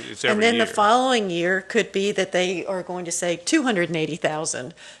expense. Right, it's every And then year. the following year could be that they are going to say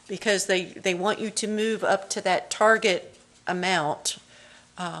 $280,000 because they want you to move up to that target amount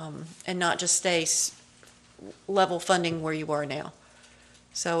and not just stay level funding where you are now.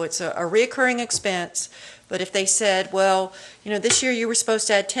 So it's a reoccurring expense, but if they said, well, this year you were supposed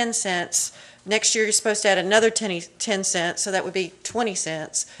to add 10 cents, next year you're supposed to add another 10 cents, so that would be 20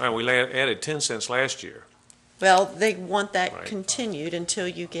 cents. Well, we added 10 cents last year. Well, they want that Right. continued until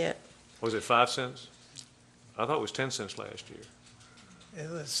you get, Was it 5 cents? I thought it was 10 cents last year. It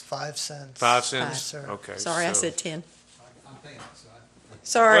was 5 cents. 5 cents? Yes, sir. Okay. sorry, I so- said 10.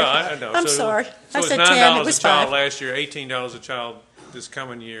 Sorry, Well, I know. I'm So- sorry. So I it's said $9 10, it was a child 5. last year, $18 a child this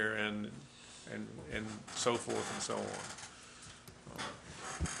coming year, and so forth and so on.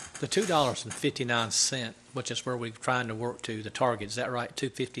 The $2.59, which is where we're trying to work to the target, is that right,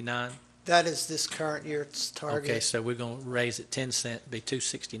 $2.59? That is this current year's target. Okay, so we're going to raise it 10 cents, be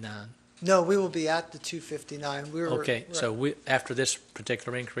 $2.69. No, we will be at the 259. Okay, so after this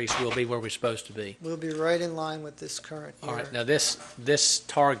particular increase, we'll be where we're supposed to be. We'll be right in line with this current year. All right, now this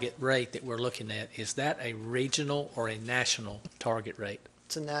target rate that we're looking at, is that a regional or a national target rate?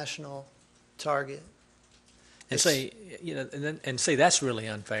 It's a national target. And see, see, that's really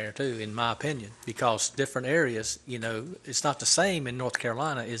unfair too, in my opinion, because different areas, it's not the same in North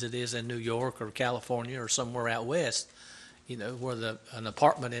Carolina as it is in New York or California or somewhere out west. Where an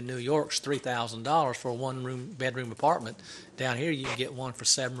apartment in New York's $3,000 for a bedroom apartment. Down here, you can get one for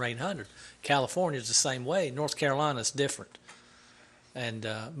 $700 or $800. California's the same way. North Carolina's different. And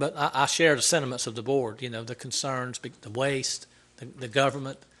but I share the sentiments of the board. The concerns, the waste, the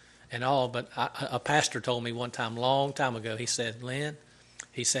government, and all. But a pastor told me one time, long time ago. He said, "Lynn,"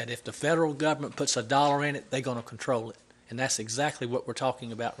 he said, "if the federal government puts $1 in it, they're going to control it." And that's exactly what we're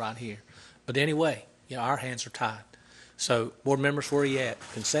talking about right here. But anyway. our hands are tied. So, board members, where are you at?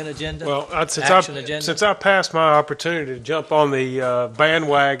 Consent agenda? Well, action agenda? since I passed my opportunity to jump on the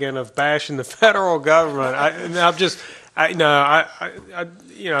bandwagon of bashing the federal government, it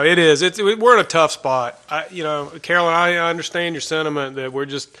is. We're in a tough spot. Carolyn, I understand your sentiment that we're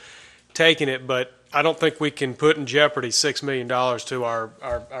just taking it, but I don't think we can put in jeopardy $6 million to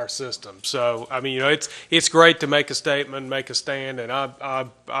our system. So, it's great to make a statement, make a stand, and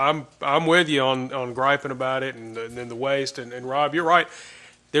I'm with you on griping about it and the waste. And Rob, you're right.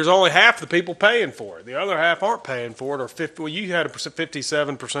 There's only half the people paying for it. The other half aren't paying for it, or 50. Well, you had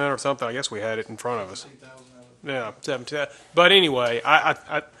 57% or something. I guess we had it in front of us. Yeah, 17. But anyway,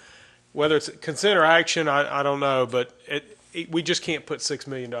 I whether it's consent or action, I don't know, but we just can't put $6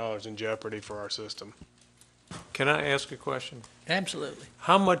 million in jeopardy for our system. Can I ask a question? Absolutely.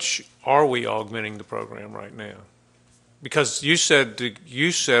 How much are we augmenting the program right now? Because you said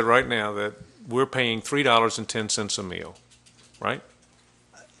right now that we're paying $3.10 a meal, right?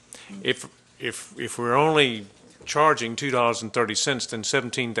 If we're only charging $2.30, then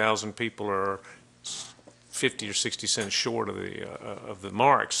 17,000 people are 50 or 60 cents short of the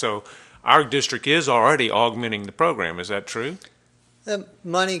mark. So our district is already augmenting the program. Is that true? The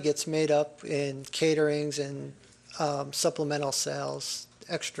money gets made up in caterings and supplemental sales,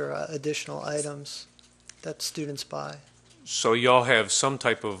 extra additional items that students buy. So y'all have some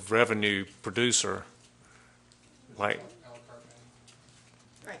type of revenue producer, like.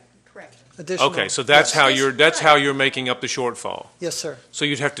 Right, correct. Additional, Okay, so that's yes. how you're making up the shortfall. Yes, sir. So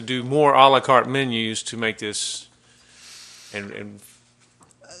you'd have to do more a la carte menus to make this, and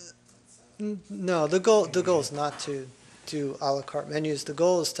No, the goal is not to do a la carte menus. The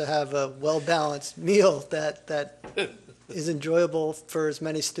goal is to have a well-balanced meal that is enjoyable for as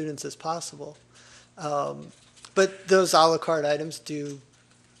many students as possible. But those a la carte items do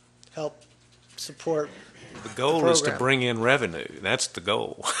help support the goal is to program. bring in revenue. That's the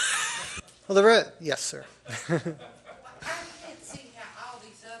goal. Well, yes, sir. I can't see how all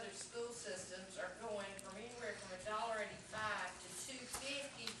these other school systems are going from anywhere from $1.85 to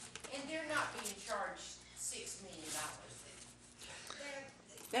 $2.50, and they're not being charged $6 million.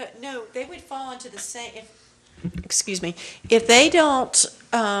 No, they would fall into the same, if they don't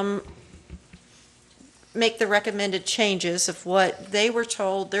make the recommended changes of what they were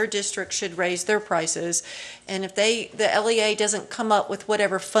told their district should raise their prices, and if the LEA doesn't come up with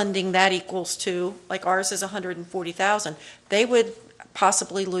whatever funding that equals to, like ours is $140,000, they would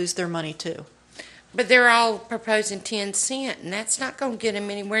possibly lose their money too. But they're all proposing 10 cents, and that's not going to get them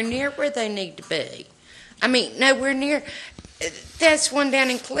anywhere near where they need to be. I mean, nowhere near. That's one down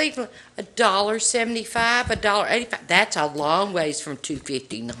in Cleveland, $1.75, $1.85. That's a long ways from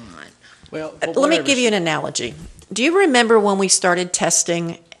 $2.59. Well, Let me give you an analogy. Do you remember when we started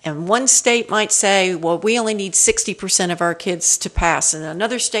testing, and one state might say, well, we only need 60% of our kids to pass, and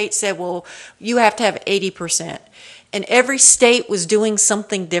another state said, well, you have to have 80%. And every state was doing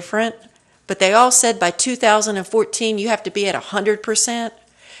something different, but they all said by 2014 you have to be at 100%.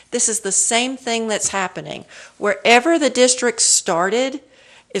 This is the same thing that's happening. Wherever the district started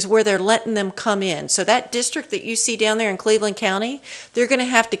is where they're letting them come in. So that district that you see down there in Cleveland County, they're going to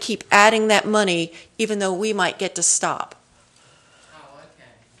have to keep adding that money even though we might get to stop. Oh, okay.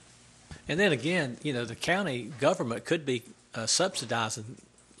 And then again, the county government could be subsidizing,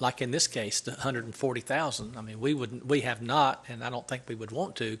 like in this case, the $140,000. I mean, we have not, and I don't think we would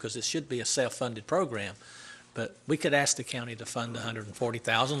want to, because it should be a self-funded program. But we could ask the county to fund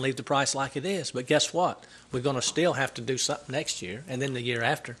 $140,000, leave the price like it is. But guess what? We're going to still have to do something next year, and then the year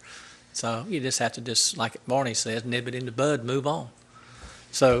after. So you just have to like Barney says, nib it in the bud, move on.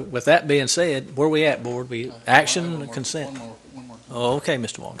 So with that being said, where we at, board? Action, consent? One more. Oh, okay,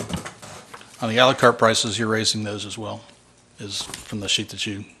 Mr. Walker. On the a la carte prices, you're raising those as well, is from the sheet that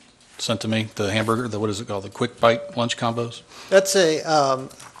you sent to me, the hamburger, what is it called, the quick bite lunch combos? That's a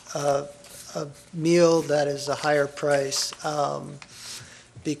meal that is a higher price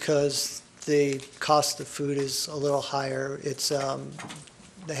because the cost of food is a little higher. It's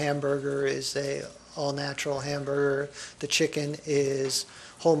the hamburger is a all-natural hamburger. The chicken is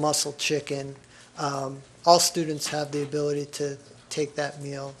whole muscle chicken. All students have the ability to take that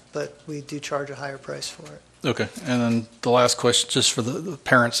meal, but we do charge a higher price for it. Okay, and then the last question, just for the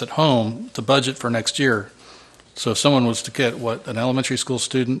parents at home, the budget for next year. So if someone was to get, an elementary school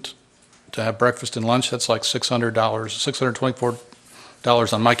student to have breakfast and lunch, that's like $600,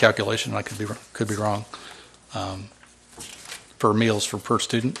 $624 on my calculation. I could be wrong. For meals per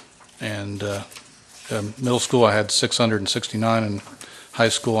student, and middle school I had 669, and high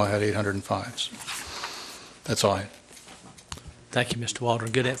school I had 805. So that's all I had. Thank you, Mr.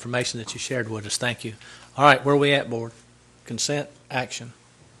 Waldron. Good information that you shared with us. Thank you. All right, where are we at, Board? Consent, action?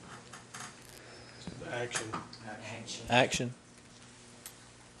 Action. Action.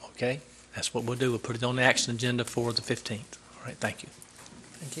 Okay, that's what we'll do. We'll put it on the action agenda for the 15th. All right, thank you.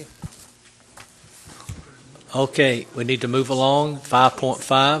 Thank you. Okay, we need to move along.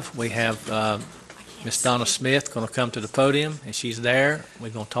 5.5, we have Ms. Donna Smith going to come to the podium, and she's there. We're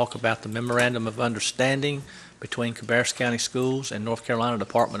going to talk about the Memorandum of Understanding between Cabarrus County Schools and North Carolina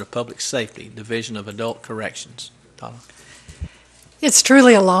Department of Public Safety, Division of Adult Corrections. Donna? It's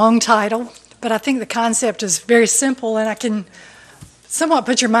truly a long title, but I think the concept is very simple, and I can somewhat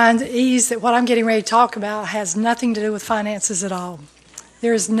put your mind at ease that what I'm getting ready to talk about has nothing to do with finances at all.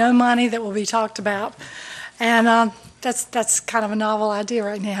 There is no money that will be talked about, and that's kind of a novel idea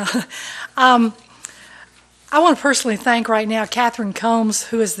right now. I want to personally thank right now Catherine Combs,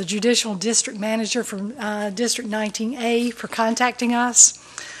 who is the Judicial District Manager from District 19A, for contacting us.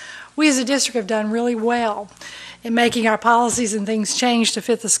 We as a district have done really well in making our policies and things change to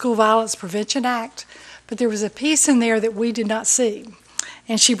fit the School Violence Prevention Act, but there was a piece in there that we did not see,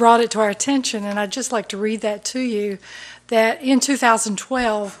 and she brought it to our attention, and I'd just like to read that to you, that in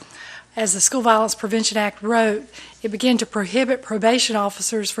 2012, as the School Violence Prevention Act wrote, it began to prohibit probation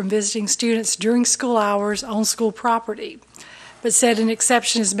officers from visiting students during school hours on school property, but said an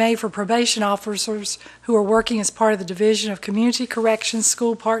exception is made for probation officers who are working as part of the Division of Community Corrections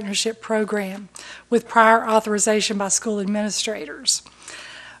School Partnership Program with prior authorization by school administrators.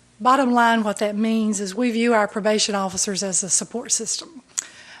 Bottom line, what that means is we view our probation officers as a support system.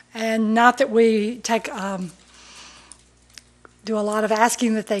 And not that we do a lot of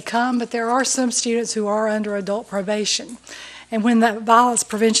asking that they come, but there are some students who are under adult probation. And when the Violence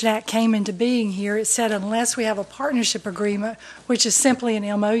Prevention Act came into being here, it said unless we have a partnership agreement, which is simply an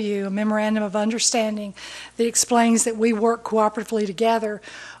MOU, a Memorandum of Understanding, that explains that we work cooperatively together,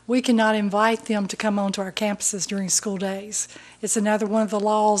 we cannot invite them to come onto our campuses during school days. It's another one of the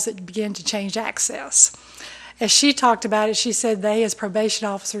laws that began to change access. As she talked about it, she said they, as probation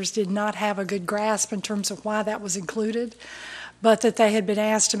officers, did not have a good grasp in terms of why that was included, but that they had been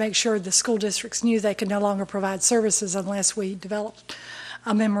asked to make sure the school districts knew they could no longer provide services unless we developed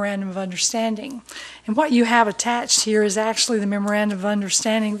a Memorandum of Understanding. And what you have attached here is actually the Memorandum of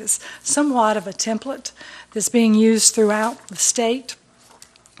Understanding that's somewhat of a template that's being used throughout the state.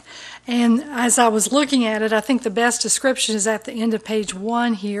 And as I was looking at it, I think the best description is at the end of page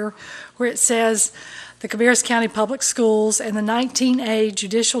 1 here, where it says, the Cabarrus County Public Schools and the 19A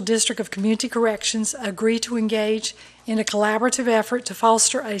Judicial District of Community Corrections agree to engage in a collaborative effort to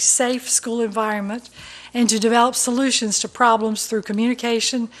foster a safe school environment and to develop solutions to problems through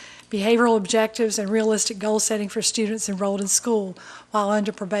communication, behavioral objectives, and realistic goal setting for students enrolled in school while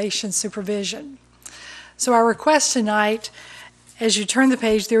under probation supervision. So our request tonight, as you turn the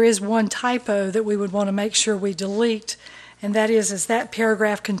page, there is one typo that we would want to make sure we delete, and that is, as that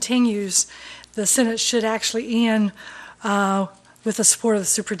paragraph continues, the sentence should actually end with the support of the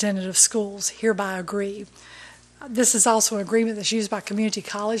superintendent of schools, hereby agree. This is also an agreement that's used by community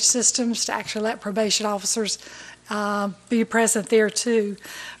college systems to actually let probation officers be present there too.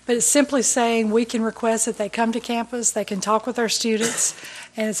 But it's simply saying we can request that they come to campus, they can talk with our students,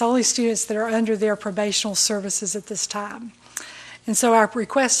 and it's only students that are under their probational services at this time. And so our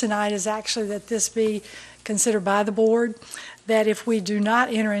request tonight is actually that this be considered by the board, that if we do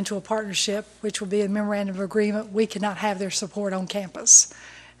not enter into a partnership, which will be a memorandum of agreement, we cannot have their support on campus.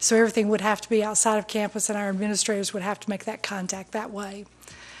 So everything would have to be outside of campus, and our administrators would have to make that contact that way.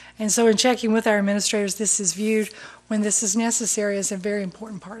 And so in checking with our administrators, this is viewed, when this is necessary, as a very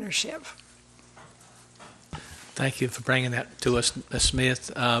important partnership. Thank you for bringing that to us, Ms.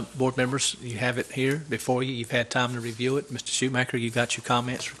 Smith. Board members, you have it here before you. You've had time to review it. Mr. Shoemaker, you got your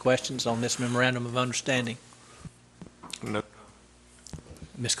comments or questions on this Memorandum of Understanding? No.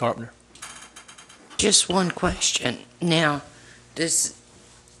 Ms. Carpenter? Just one question. Now,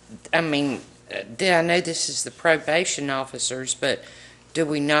 I know this is the probation officers, but do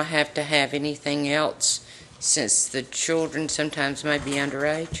we not have to have anything else since the children sometimes may be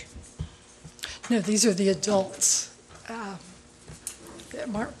underage? No, these are the adults.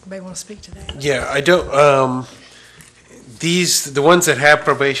 Mark may want to speak to that. Yeah, I don't. The ones that have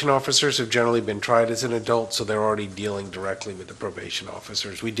probation officers have generally been tried as an adult, so they're already dealing directly with the probation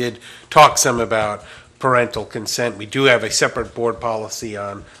officers. We did talk some about parental consent. We do have a separate board policy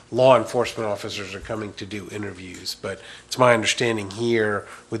on law enforcement officers are coming to do interviews, but it's my understanding here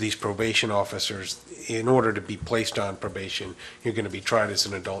with these probation officers, in order to be placed on probation, you're going to be tried as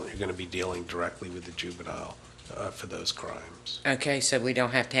an adult, you're going to be dealing directly with the juvenile for those crimes. Okay, so we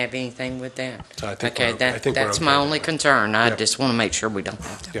don't have to have anything with that? So I think Okay, I think we're that's okay my with only that. concern. I Yep. just want to make sure we don't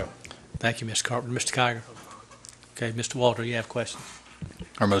have to. Yeah. Thank you, Mr. Carpenter. Mr. Kiger? Okay, Mr. Walter, you have questions?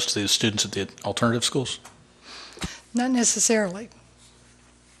 Are most of these students at the alternative schools? Not necessarily.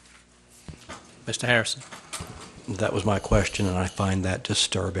 Mr. Harrison? That was my question, and I find that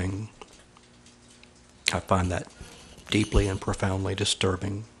disturbing. I find that deeply and profoundly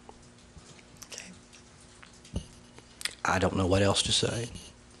disturbing. Okay. I don't know what else to say.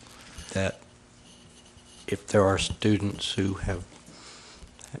 That if there are students who have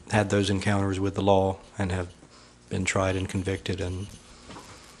had those encounters with the law and have been tried and convicted and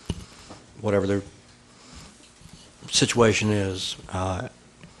whatever their situation is,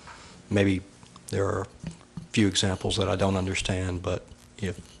 maybe there are a few examples that I don't understand, but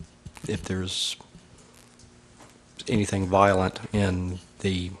if there's anything violent in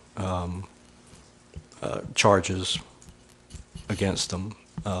the charges against them,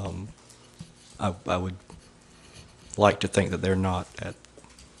 I would like to think that they're not at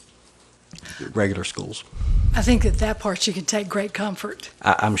regular schools. I think that part you can take great comfort.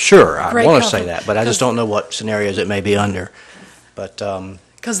 I'm sure. I Great want to say comfort, that, but I just because- don't know what scenarios it may be under. But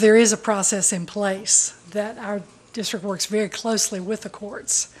Because there is a process in place that our district works very closely with the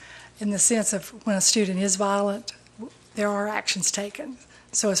courts in the sense of when a student is violent, there are actions taken.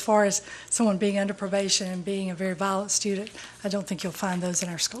 So as far as someone being under probation and being a very violent student, I don't think you'll find those in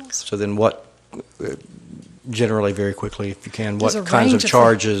our schools. so then what, generally, very quickly, if you can, what There's a kinds of range of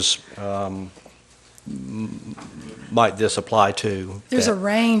charges might this apply to? There's a that-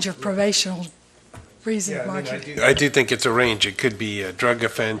 range of probational reasons, Mark. I do think it's a range. It could be a drug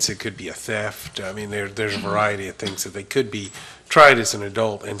offense, it could be a theft. I mean, there's a variety of things that they could be tried as an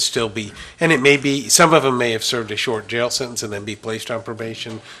adult and still be, and it may be, some of them may have served a short jail sentence and then be placed on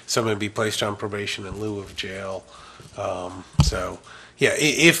probation. Some would be placed on probation in lieu of jail. So, yeah,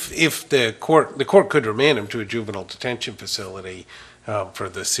 if the court could remand them to a juvenile detention facility for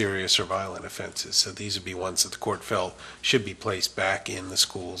the serious or violent offenses. So these would be ones that the court felt should be placed back in the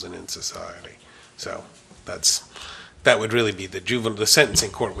schools and in society. So that would really be the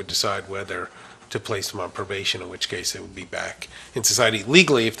sentencing court would decide whether to place them on probation, in which case they would be back in society.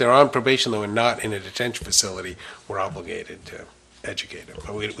 Legally, if they're on probation though and not in a detention facility, we're obligated to educate them.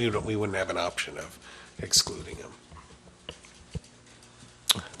 But we wouldn't have an option of excluding them.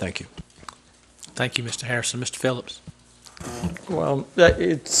 Thank you. Thank you, Mr. Harrison. Mr. Phillips? Well,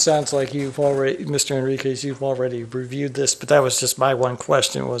 it sounds like you've already, Mr. Enriquez, you've already reviewed this, but that was just my one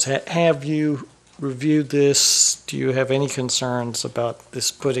question was, have you reviewed this? Do you have any concerns about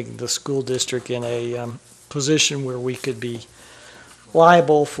this putting the school district in a position where we could be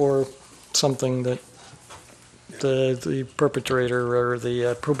liable for something that the perpetrator or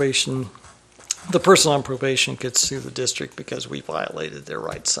the person on probation could sue the district because we violated their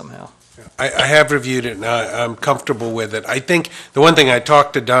rights somehow? I have reviewed it, and I'm comfortable with it. I think the one thing I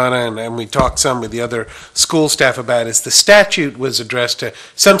talked to Donna, and we talked some with the other school staff about, is the statute was addressed to,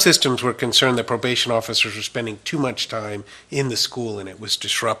 some systems were concerned that probation officers were spending too much time in the school, and it was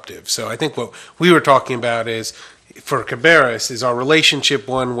disruptive. So I think what we were talking about is, for Cabarrus, is our relationship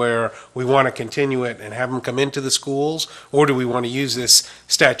one where we want to continue it and have them come into the schools, or do we want to use this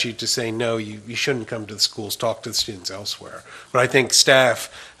statute to say, no, you shouldn't come to the schools, talk to the students elsewhere? But I think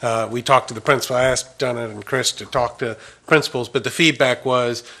staff, we talked to the principal, I asked Donna and Chris to talk to principals, but the feedback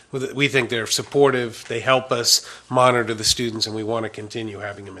was, we think they're supportive, they help us monitor the students, and we want to continue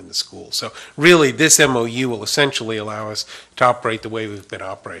having them in the school. So really, this MOU will essentially allow us to operate the way we've been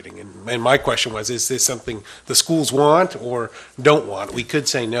operating. And my question was, is this something the schools want or don't want? We could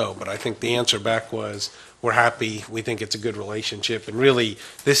say no, but I think the answer back was, we're happy, we think it's a good relationship, and really,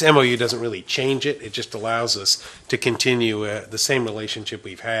 this MOU doesn't really change it, it just allows us to continue the same relationship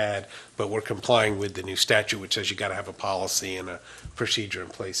we've had, but we're complying with the new statute, which says you got to have a policy and a procedure in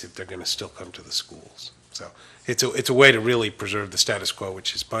place if they're going to still come to the schools. So it's a way to really preserve the status quo,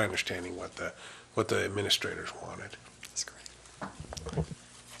 which is my understanding what the administrators wanted. That's great.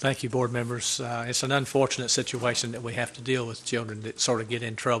 Thank you, board members. It's an unfortunate situation that we have to deal with children that sort of get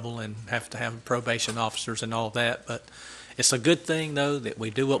in trouble and have to have probation officers and all that, but it's a good thing, though, that we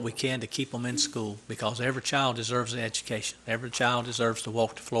do what we can to keep them in school, because every child deserves an education. Every child deserves to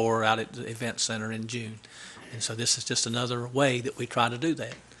walk the floor out at the event center in June. And so this is just another way that we try to do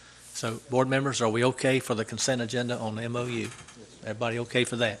that. So, board members, are we okay for the consent agenda on the MOU? Everybody okay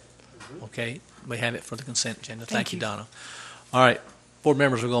for that? Okay, we have it for the consent agenda. Thank you, Donna. All right. Board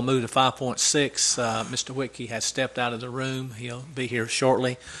members, we're going to move to 5.6. Mr. Wickey has stepped out of the room. He'll be here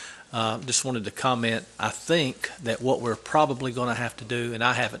shortly. Just wanted to comment, I think that what we're probably going to have to do, and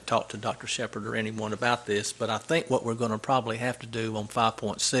I haven't talked to Dr. Shepard or anyone about this, but I think what we're going to probably have to do on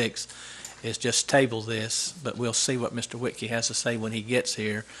 5.6 is just table this, but we'll see what Mr. Whitkey has to say when he gets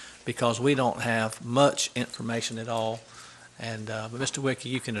here, because we don't have much information at all. And but Mr. Whitkey,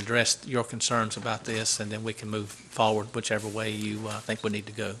 you can address your concerns about this, and then we can move forward whichever way you think we need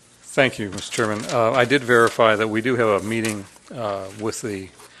to go. Thank you, Mr. Chairman. I did verify that we do have a meeting with the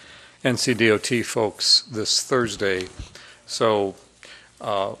NCDOT folks this Thursday. So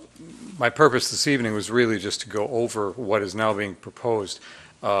my purpose this evening was really just to go over what is now being proposed.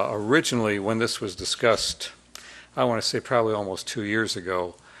 Originally, when this was discussed, I want to say probably almost 2 years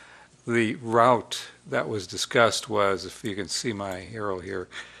ago, the route that was discussed was, if you can see my arrow here,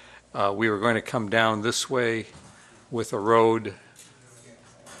 we were going to come down this way with a road.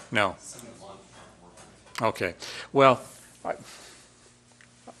 No. Okay. Well,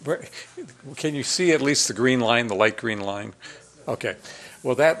 can you see at least the green line, the light green line? Okay.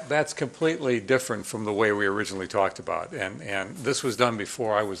 Well, that's completely different from the way we originally talked about, and this was done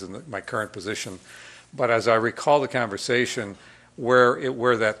before I was in my current position. But as I recall the conversation,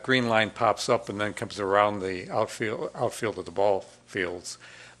 where that green line pops up and then comes around the outfield of the ball fields,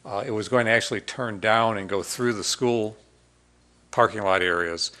 it was going to actually turn down and go through the school parking lot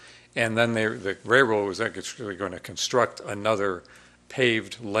areas, and then the railroad was actually going to construct another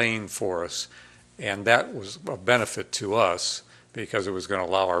paved lane for us, and that was a benefit to us because it was going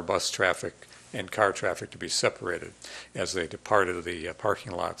to allow our bus traffic and car traffic to be separated as they departed the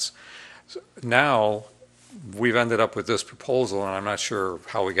parking lots. So now we've ended up with this proposal, and I'm not sure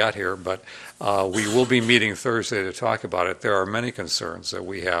how we got here, but we will be meeting Thursday to talk about it. There are many concerns that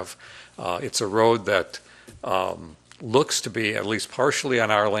we have. It's a road that looks to be at least partially on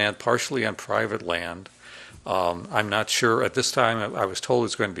our land, partially on private land. I'm not sure. At this time, I was told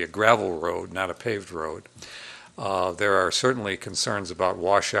it's going to be a gravel road, not a paved road. There are certainly concerns about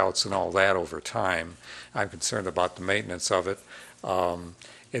washouts and all that over time. I'm concerned about the maintenance of it.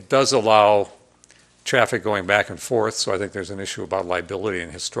 It does allow traffic going back and forth, so I think there's an issue about liability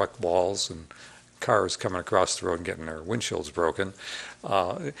and has struck walls and cars coming across the road and getting their windshields broken.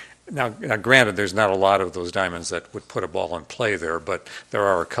 Now, granted, there's not a lot of those diamonds that would put a ball in play there, but there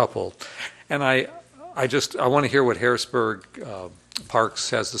are a couple. And I want to hear what Harrisburg Parks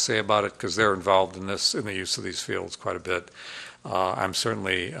has to say about it, because they're involved in the use of these fields quite a bit. I'm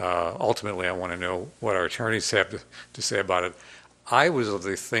certainly, ultimately, I want to know what our attorneys have to say about it. I was of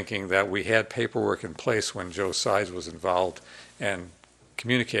the thinking that we had paperwork in place when Joe Sides was involved and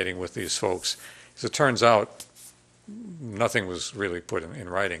communicating with these folks. As it turns out, nothing was really put in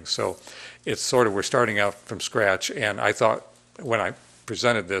writing. So it's sort of, we're starting out from scratch, and I thought when I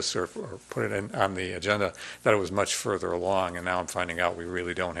presented this or put it on the agenda that it was much further along, and now I'm finding out we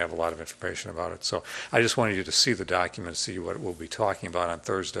really don't have a lot of information about it. So I just wanted you to see the document, see what we'll be talking about on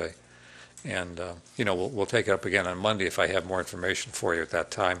Thursday. And, we'll take it up again on Monday if I have more information for you at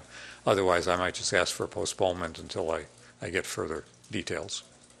that time. Otherwise, I might just ask for a postponement until I get further details.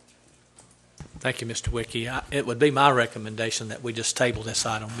 Thank you, Mr. Whitkey. It would be my recommendation that we just table this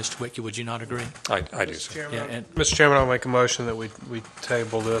item. Mr. Whitkey, would you not agree? I do, sir. Mr. Chairman, I'll make a motion that we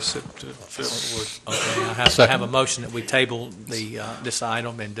table this. Okay, I have a motion that we table this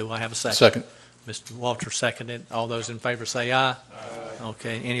item, and do I have a second? Second. Mr. Walter seconded. All those in favor say aye. Aye.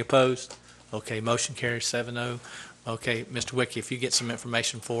 Okay, any opposed? Okay, motion carries 7-0. Okay, Mr. Whitkey, if you get some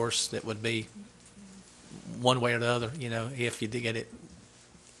information for us that would be one way or the other, if you did get it,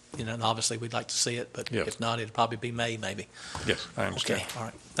 and obviously we'd like to see it, but Yes. if not, it'll probably be May, maybe. Yes, I understand. Okay, all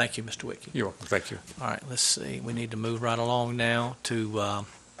right. Thank you, Mr. Whitkey. You're welcome. Thank you. All right, let's see. We need to move right along now to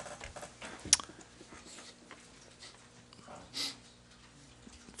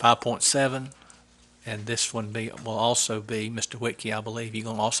 5.7, and this one will also be, Mr. Whitkey, I believe, you're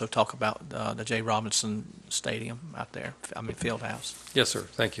going to also talk about the J. Robinson Stadium out there, field house. Yes, sir.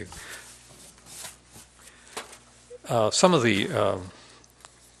 Thank you. Some of the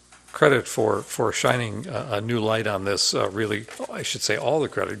credit for shining a new light on this, really, I should say all the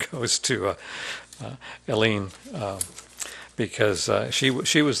credit goes to Eileen, because she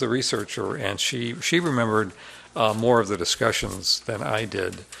was the researcher, and she remembered more of the discussions than I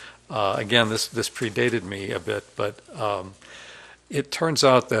did. Again, this predated me a bit, but it turns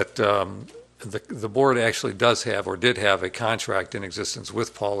out that the board actually does have, or did have, a contract in existence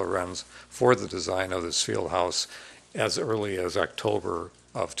with Paul Lorenz for the design of this field house as early as October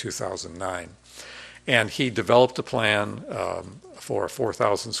of 2009. And he developed a plan for a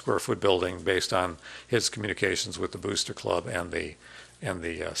 4,000 square foot building based on his communications with the Booster Club and the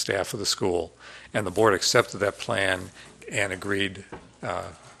the staff of the school, and the board accepted that plan and agreed.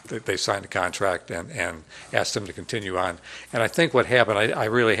 They signed a contract and asked them to continue on. And I think what happened, I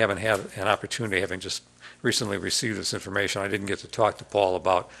really haven't had an opportunity, having just recently received this information, I didn't get to talk to Paul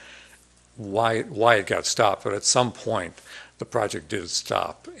about why it got stopped, but at some point the project did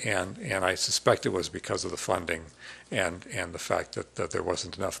stop, and I suspect it was because of the funding and the fact that there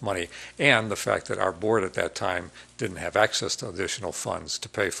wasn't enough money, and the fact that our board at that time didn't have access to additional funds to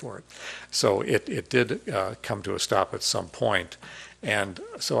pay for it. So it did come to a stop at some point. And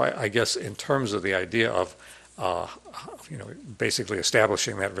so I guess in terms of the idea of basically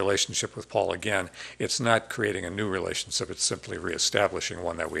establishing that relationship with Paul again, it's not creating a new relationship, it's simply reestablishing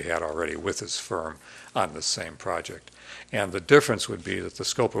one that we had already with his firm on the same project. And the difference would be that the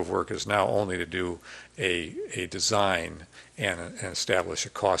scope of work is now only to do a design and establish a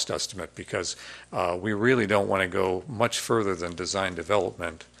cost estimate, because we really don't want to go much further than design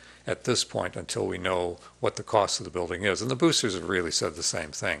development at this point until we know what the cost of the building is. And the boosters have really said the same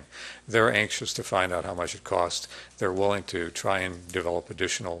thing. They're anxious to find out how much it costs. They're willing to try and develop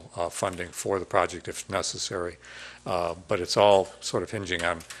additional funding for the project if necessary. But it's all sort of hinging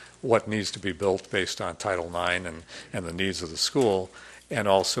on what needs to be built based on Title IX and the needs of the school, and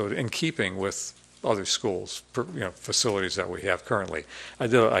also in keeping with other schools, facilities that we have currently.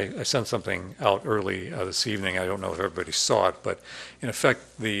 I sent something out early this evening. I don't know if everybody saw it, but in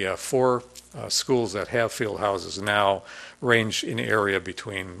effect, the 4 schools that have field houses now range in area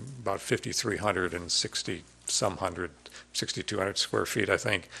between about 5,300 and 6,200 square feet, I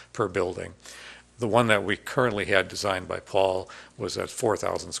think, per building. The one that we currently had designed by Paul was at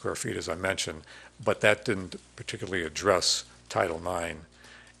 4,000 square feet, as I mentioned, but that didn't particularly address Title IX.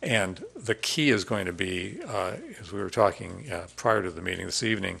 And the key is going to be, as we were talking prior to the meeting this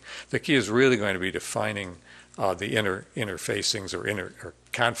evening, the key is really going to be defining the interfacings or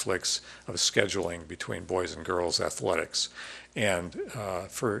conflicts of scheduling between boys and girls athletics. And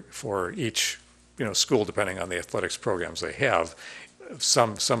for each school, depending on the athletics programs they have,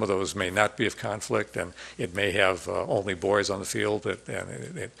 some of those may not be of conflict, and it may have only boys on the field,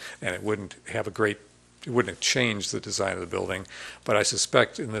 and it wouldn't have it wouldn't have changed the design of the building. But I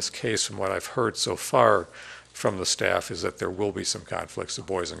suspect in this case, from what I've heard so far from the staff, is that there will be some conflicts of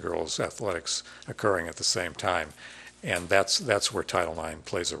boys and girls athletics occurring at the same time. And that's where Title IX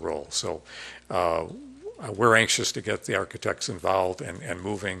plays a role. So we're anxious to get the architects involved and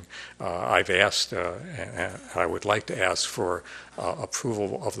moving. I've asked, and I would like to ask for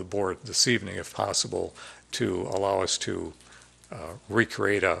approval of the board this evening, if possible, to allow us to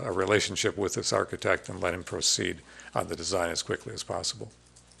recreate a relationship with this architect and let him proceed on the design as quickly as possible.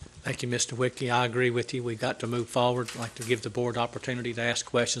 Thank you, Mr. Wicke. I agree with you. We got to move forward. I'd like to give the board opportunity to ask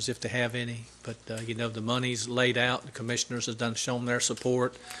questions if they have any. But, the money's laid out. The commissioners have shown their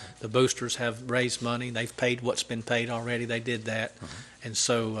support. The boosters have raised money. They've paid what's been paid already. They did that. And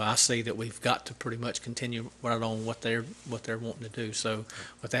so I see that we've got to pretty much continue right on what they're wanting to do. So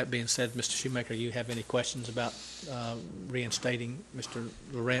with that being said, Mr. Shoemaker, you have any questions about reinstating Mr.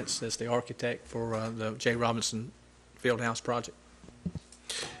 Lawrence as the architect for the J. Robinson Fieldhouse project?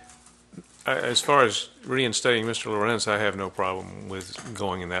 As far as reinstating Mr. Lawrence, I have no problem with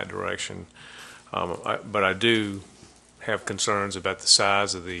going in that direction. But I do have concerns about the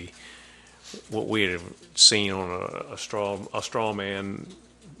size of what we had seen on a straw man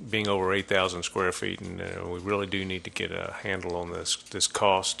being over 8,000 square feet, and we really do need to get a handle on this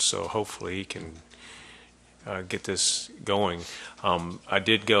cost. So hopefully he can get this going. I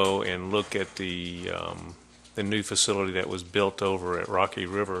did go and look at the new facility that was built over at Rocky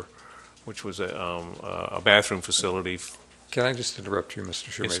River, which was a bathroom facility. Can I just interrupt you, Mr.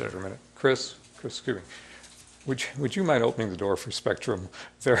 Shoemaker, Yes, for a minute? Chris, excuse me. Would you mind opening the door for Spectrum?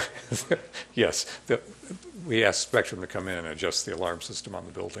 Yes, we asked Spectrum to come in and adjust the alarm system on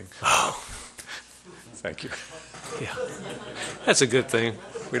the building. Oh. Thank you. Yeah, that's a good thing.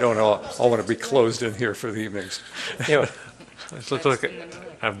 We don't all want to be closed in here for the evenings. Look,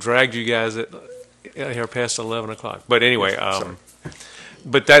 I've dragged you guys out here past 11 o'clock. But anyway,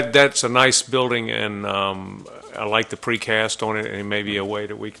 but that's a nice building, and I like the precast on it, and it may be a way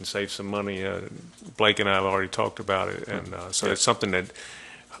that we can save some money. Blake and I have already talked about it, and so it's something that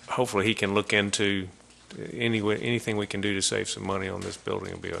hopefully he can look into. Anything we can do to save some money on this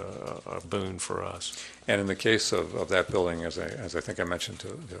building will be a boon for us. And in the case of that building, as I think I mentioned to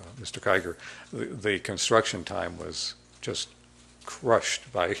Mr. Kiger, the construction time was just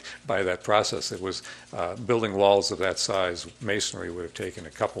crushed by that process. It was building walls of that size. Masonry would have taken a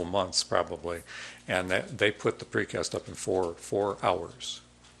couple months probably, and they put the precast up in four hours.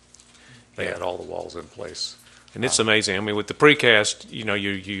 They had all the walls in place And it's amazing. I mean, with the precast,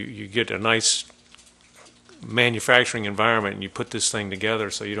 you get a nice manufacturing environment, and you put this thing together,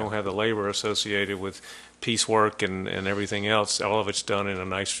 so you don't have the labor associated with piecework and everything else. All of it's done in a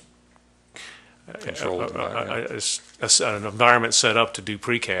nice Controlled environment. an environment set up to do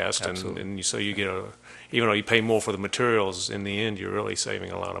precast, Absolutely. and so you get even though you pay more for the materials, in the end, you're really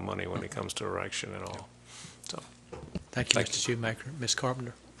saving a lot of money when it comes to erection and all. So, Thank you, Mr. Shoemaker. Ms.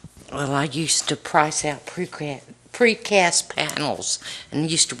 Carpenter? Well, I used to price out precast panels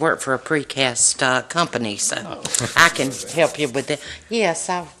and used to work for a precast company, so I can help you with that. Yes,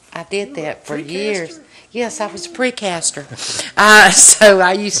 I did that for years. Yes, I was a precaster. So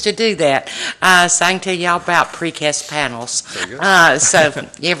I used to do that. So I can tell y'all about precast panels. So if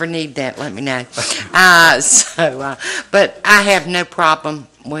you ever need that, let me know. But I have no problem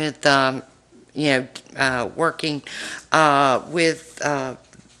with, working with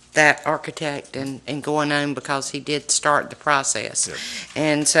that architect and going on, because he did start the process. Yep.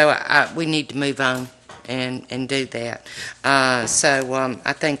 And so we need to move on and do that. So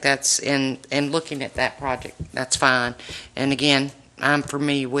I think that's, in looking at that project, that's fine. And again, I'm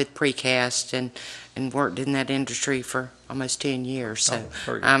familiar with precast and worked in that industry for almost 10 years. So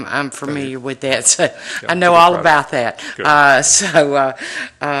very good. I'm familiar with that. So I know good all product. about that.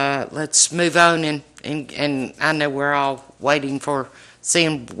 Good. Let's move on, and I know we're all waiting for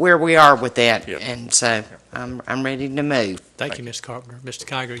seeing where we are with that. Yep. And so I'm ready to move. Thank you, Ms. Carpenter. Mr.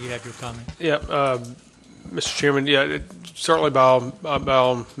 Kiger, you have your comment. Yeah, Mr. Chairman, certainly by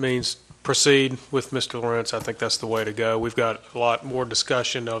all means, proceed with Mr. Lawrence. I think that's the way to go. We've got a lot more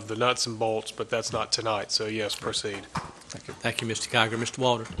discussion of the nuts and bolts, but that's not tonight. So yes, proceed. Thank you, Mr. Kiger. Mr.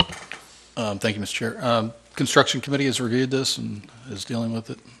 Walter? Thank you, Mr. Chair. Construction Committee has reviewed this and is dealing with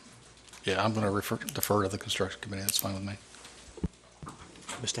it. Yeah, I'm going to defer to the Construction Committee. That's fine with me.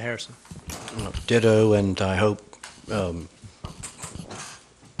 Mr. Harrison? Ditto, and I hope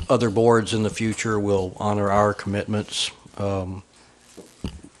other boards in the future will honor our commitments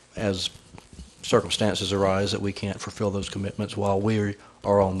as circumstances arise that we can't fulfill those commitments while we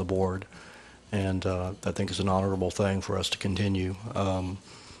are on the board. And I think it's an honorable thing for us to continue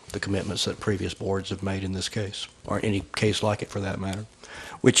the commitments that previous boards have made in this case, or any case like it for that matter,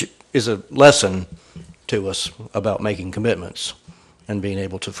 which is a lesson to us about making commitments and being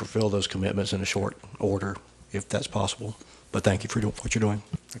able to fulfill those commitments in a short order, if that's possible. But thank you for what you're doing.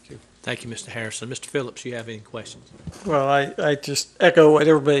 Thank you. Thank you, Mr. Harrison. Mr. Phillips, you have any questions? Well, I just echo what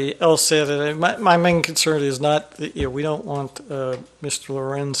everybody else said. And my main concern is not that, we don't want Mr.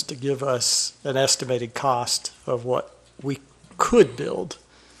 Lorenz to give us an estimated cost of what we could build.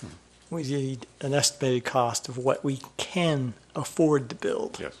 We need an estimated cost of what we can afford to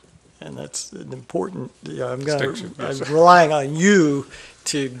build. Yes. And that's an important, I'm Distinction, yes. relying on you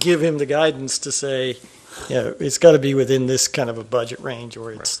to give him the guidance to say, it's got to be within this kind of a budget range,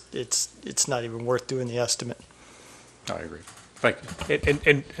 or it's not even worth doing the estimate. I agree. Thank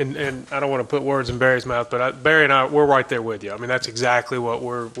you. And I don't want to put words in Barry's mouth, but Barry and I, we're right there with you. I mean, that's exactly what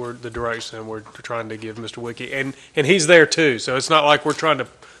we're the direction we're trying to give Mr. Wiki, and he's there too. So it's not like we're trying to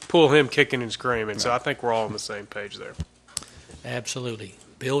pull him kicking and screaming. So I think we're all on the same page there. Absolutely.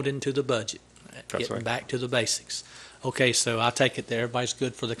 Build into the budget. Getting right. back to the basics. Okay, so I take it that everybody's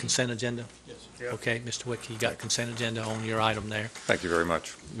good for the consent agenda? Yes. Okay, Mr. Wiki, you got consent agenda on your item there. Thank you very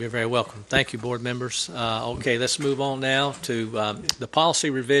much. You're very welcome. Thank you, board members. Okay, let's move on now to the policy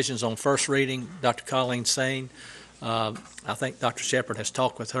revisions on first reading. Dr. Colleen Sane, I think Dr. Shepard has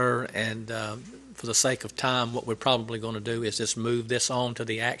talked with her, and for the sake of time, what we're probably going to do is just move this on to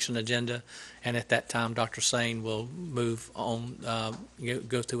the action agenda, and at that time, Dr. Sane will move on,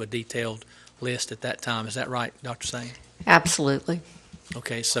 go through a detailed list at that time. Is that right, Dr. Sane? Absolutely.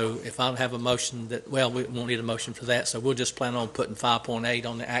 Okay, so if I have a motion that, well, we won't need a motion for that, so we'll just plan on putting 5.8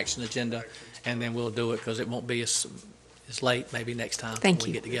 on the action agenda, and then we'll do it because it won't be as late maybe next time when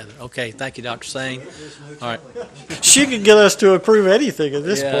we get together. Okay, thank you, Dr. Sane. All right. She could get us to approve anything at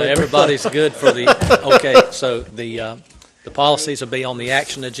this Yeah, point. everybody's good for the, okay, so the policies will be on the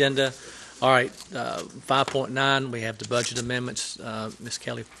action agenda. All right, 5.9, we have the budget amendments. Ms.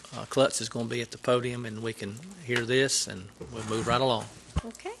 Kelly Klutz is going to be at the podium, and we can hear this, and we'll move right along.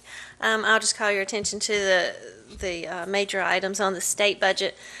 Okay. I'll just call your attention to the major items on the state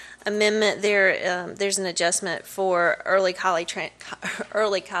budget amendment. There's an adjustment for early college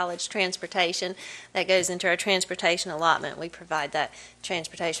transportation that goes into our transportation allotment. We provide that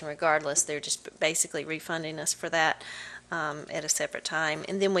transportation regardless. They're just basically refunding us for that at a separate time.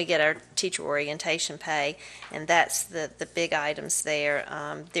 And then we get our teacher orientation pay, and that's the big items there.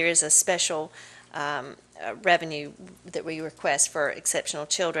 There is a special revenue that we request for exceptional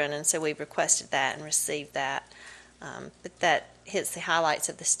children, and so we requested that and received that. But that hits the highlights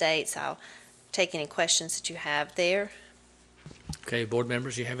of the states. I'll take any questions that you have there. Okay, board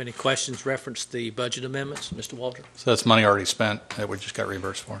members, you have any questions reference the budget amendments? Mr. Walter? So that's money already spent that we just got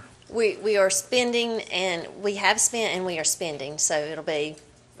reimbursed for. We are spending, and we have spent, and we are spending, so it'll be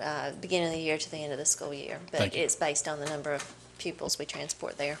beginning of the year to the end of the school year. But Thank you. it's based on the number of pupils we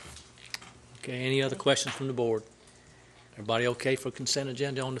transport there. Okay, any other questions from the board? Everybody okay for consent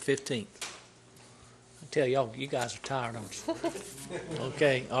agenda on the 15th? I tell y'all, you guys are tired, aren't you?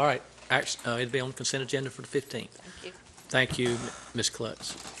 Okay, all right. It'll be on the consent agenda for the 15th. Thank you. Thank you, Ms.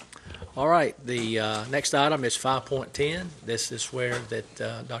 Klutz. All right, the next item is 5.10. This is where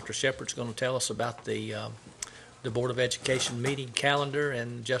that Dr. Shepard's going to tell us about the Board of Education meeting calendar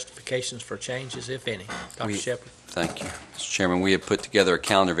and justifications for changes, if any. Dr. Shepard. Thank you, Mr. Chairman. We have put together a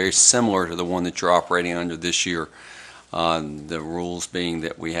calendar very similar to the one that you're operating under this year. The rules being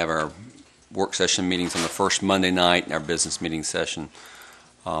that we have our work session meetings on the first Monday night and our business meeting session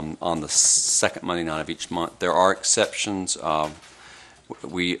on the second Monday night of each month. There are exceptions.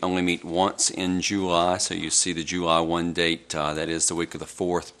 We only meet once in July, so you see the July 1 date. That is the week of the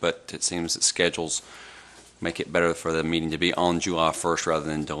 4th, but it seems that schedules make it better for the meeting to be on July 1st rather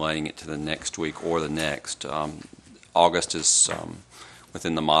than delaying it to the next week or the next. August is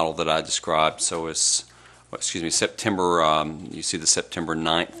within the model that I described, so is, September, you see the September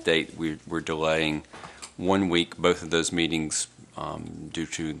 9th date, we're delaying 1 week, both of those meetings due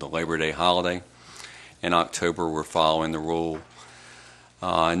to the Labor Day holiday. In October, we're following the rule.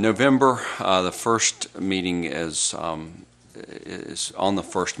 In November, the first meeting is on the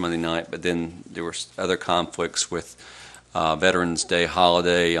first Monday night, but then there were other conflicts with Veterans Day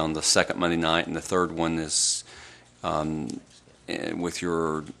holiday on the second Monday night, and the third one is with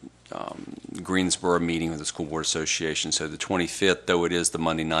your Greensboro meeting with the School Board Association. So the 25th, though it is the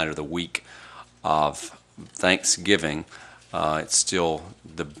Monday night of the week of Thanksgiving, it's still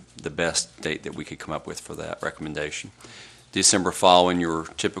the best date that we could come up with for that recommendation. December following your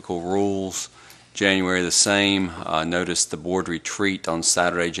typical rules. January the same. Notice the board retreat on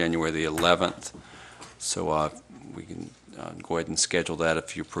Saturday, January the 11th. So we can go ahead and schedule that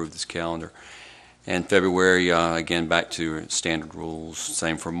if you approve this calendar. And February, again, back to standard rules.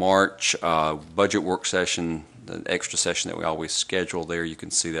 Same for March. Budget work session, the extra session that we always schedule there. You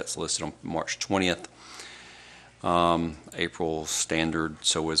can see that's listed on March 20th. April standard,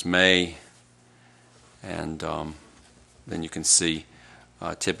 so is May. And then you can see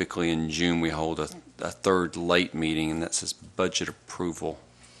typically in June we hold a third late meeting, and that says budget approval.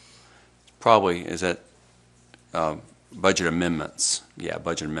 Probably, is that budget amendments? Yeah,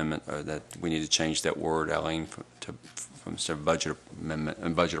 budget amendment. That we need to change that word, Eileen, from instead of budget amendment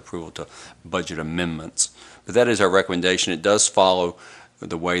and budget approval to budget amendments. But that is our recommendation. It does follow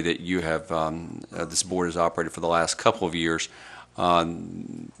the way that you have this board has operated for the last couple of years.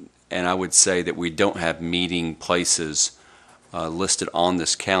 And I would say that we don't have meeting places listed on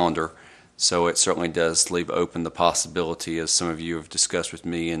this calendar, so it certainly does leave open the possibility, as some of you have discussed with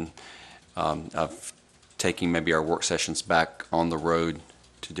me, and of taking maybe our work sessions back on the road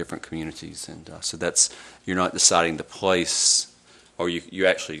to different communities. And so that's, you're not deciding the place, or you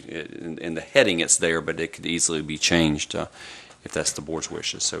actually, in the heading it's there, but it could easily be changed if that's the board's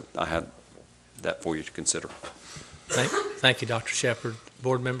wishes. So I have that for you to consider. Thank you, Dr. Shepard.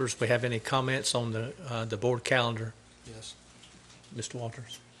 Board members, we have any comments on the board calendar? Yes. Mr.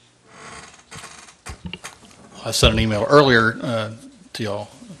 Walters. I sent an email earlier to y'all,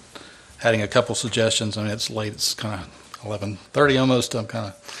 having a couple suggestions. I mean, it's late. It's kind of 11:30 almost. I'm kind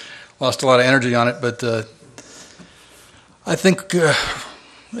of lost a lot of energy on it, but I think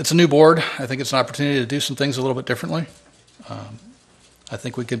it's a new board. I think it's an opportunity to do some things a little bit differently. I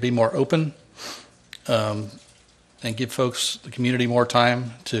think we could be more open and give folks, the community, more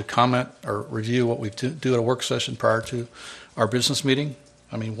time to comment or review what we do at a work session prior to our business meeting.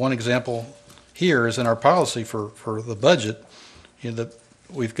 I mean, one example here is in our policy for the budget. You know,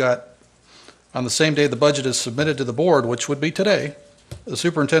 we've got, on the same day the budget is submitted to the board, which would be today, the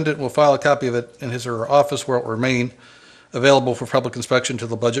superintendent will file a copy of it in his or her office, where it will remain available for public inspection until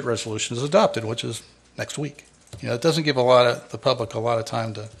the budget resolution is adopted, which is next week. You know, it doesn't give the public a lot of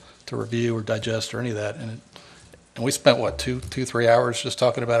time to review or digest or any of that. And we spent, what, 3 hours just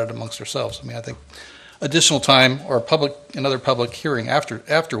talking about it amongst ourselves. I mean, I think additional time or another public hearing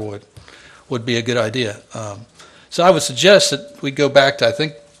afterward would be a good idea. So I would suggest that we go back to, I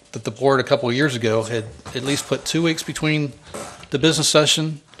think that the board a couple of years ago had at least put 2 weeks between the business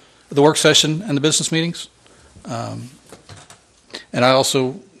session, the work session, and the business meetings. And I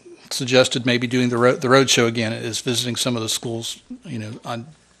also suggested maybe doing the road show again, is visiting some of the schools, you know, on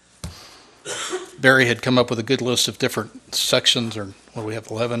Barry had come up with a good list of different sections, or what do we have,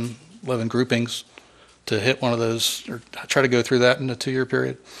 11 groupings to hit one of those, or try to go through that in a 2-year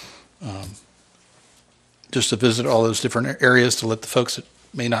period. Just to visit all those different areas to let the folks that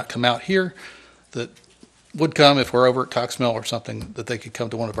may not come out here, that would come if we're over at Cox Mill or something, that they could come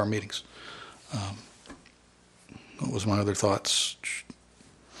to one of our meetings. What was my other thoughts?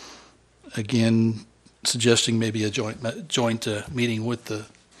 Again, suggesting maybe a joint meeting with the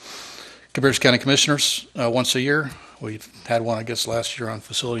Cabarrus County Commissioners once a year. We've had one, I guess, last year on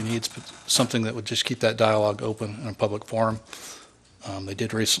facility needs, but something that would just keep that dialogue open in a public forum. They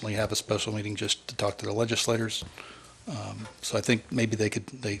did recently have a special meeting just to talk to the legislators. So I think maybe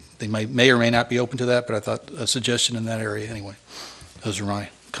they may or may not be open to that, but I thought a suggestion in that area anyway. Those are my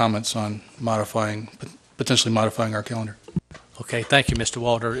comments on potentially modifying our calendar. Okay, thank you, Mr.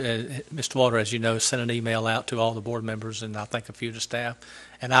 Walter. Mr. Walter, as you know, sent an email out to all the board members and I think a few of the staff,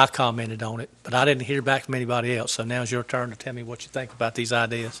 and I commented on it, but I didn't hear back from anybody else. So now's your turn to tell me what you think about these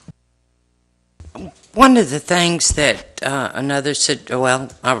ideas. One of the things that another said,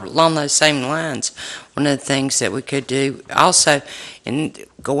 well, along those same lines, one of the things that we could do also, and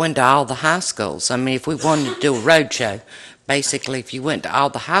go into all the high schools. I mean, if we wanted to do a road show, basically, if you went to all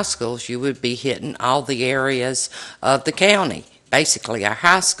the high schools, you would be hitting all the areas of the county, basically our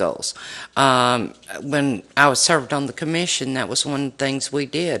high schools. When I was served on the commission, that was one of the things we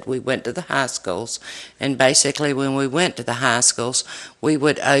did. We went to the high schools, and basically when we went to the high schools, we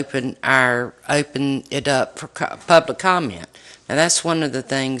would open it up for public comment. Now, that's one of the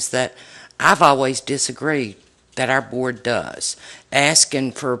things that I've always disagreed that our board does,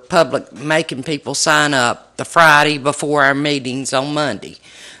 asking for public, making people sign up the Friday before our meetings on Monday.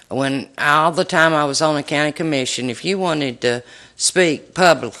 When all the time I was on a county commission, if you wanted to speak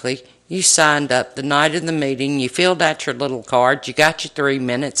publicly, you signed up the night of the meeting, you filled out your little card, you got your 3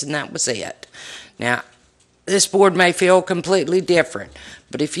 minutes, and that was it. Now, this board may feel completely different,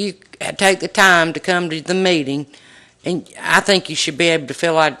 but if you take the time to come to the meeting, and I think you should be able to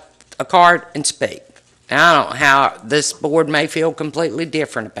fill out a card and speak. Now, I don't know how this board may feel completely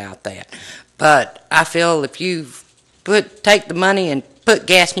different about that, but I feel if you take the money and put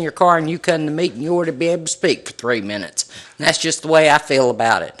gas in your car and you come to the meeting, you ought to be able to speak for 3 minutes. And that's just the way I feel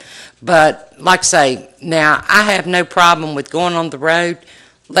about it. But like I say, now I have no problem with going on the road,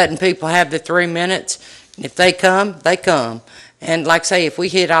 letting people have the 3 minutes. If they come, they come. And like I say, if we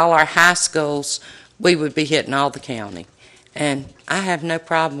hit all our high schools, we would be hitting all the county. And I have no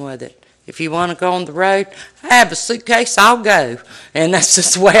problem with it. If you want to go on the road, I have a suitcase, I'll go. And that's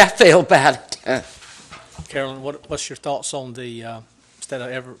just the way I feel about it. Carolyn, what's your thoughts on the, instead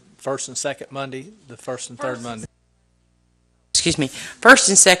of first and second Monday, the first and third Monday? Excuse me. First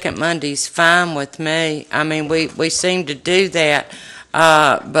and second Monday's fine with me. I mean, we seem to do that,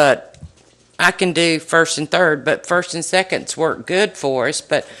 but I can do first and third, but first and seconds work good for us.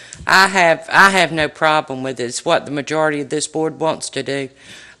 But I have no problem with it. It's what the majority of this board wants to do.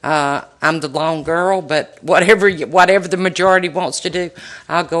 I'm the lone girl, but whatever the majority wants to do,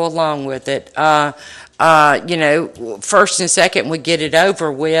 I'll go along with it. First and second we get it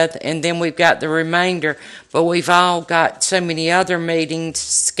over with, and then we've got the remainder. But we've all got so many other meetings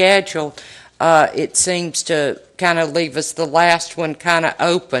scheduled. It seems to kind of leave us the last one kind of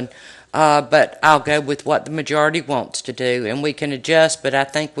open. But I'll go with what the majority wants to do, and we can adjust. But I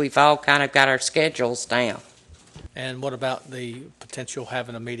think we've all kind of got our schedules down. And what about the potential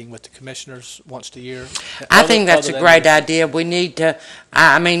having a meeting with the commissioners once a year? I think that's a great idea. We need to,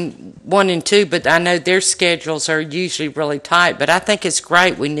 1 and 2, but I know their schedules are usually really tight, but I think it's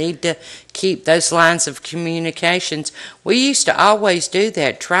great. We need to keep those lines of communications. We used to always do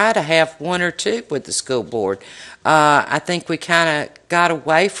that, try to have 1 or 2 with the school board. I think we kind of got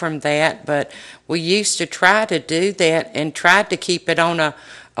away from that, but we used to try to do that and tried to keep it on a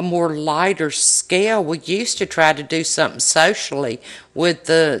more lighter scale. We used to try to do something socially with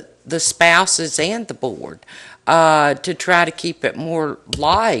the spouses and the board to try to keep it more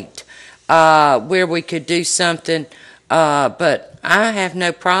light, where we could do something, but I have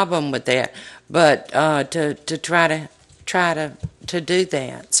no problem with that, but to try to do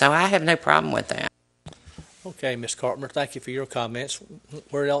that. So I have no problem with that. Okay, Ms. Carpenter, thank you for your comments.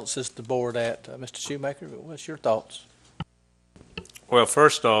 Where else is the board at? Mr. Shoemaker, what's your thoughts? Well,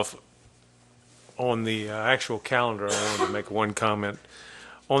 first off, on the actual calendar, I wanted to make one comment.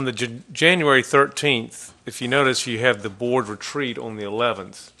 On the January 13th, if you notice, you have the board retreat on the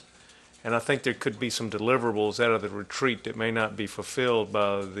 11th. And I think there could be some deliverables out of the retreat that may not be fulfilled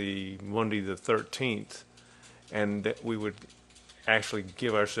by the Monday the 13th. And that we would actually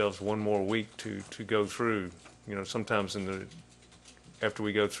give ourselves one more week to go through. Sometimes after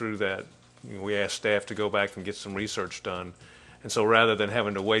we go through that we asked staff to go back and get some research done. And so rather than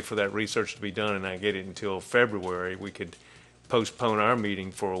having to wait for that research to be done and not get it until February, we could postpone our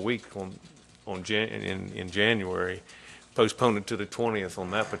meeting for a week in January, postpone it to the 20th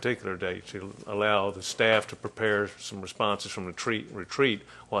on that particular date to allow the staff to prepare some responses from the retreat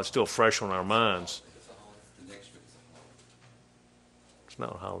while it's still fresh on our minds. It's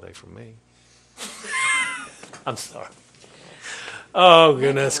not a holiday for me. I'm sorry. Oh,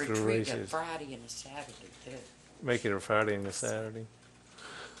 goodness gracious. A Friday and a Saturday, too. Make it a Friday and a Saturday.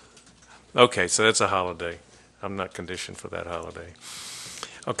 Okay, so that's a holiday. I'm not conditioned for that holiday.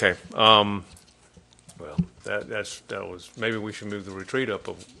 Okay. Well, that was, maybe we should move the retreat up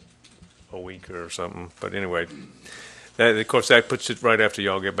a week or something. But anyway, of course, that puts it right after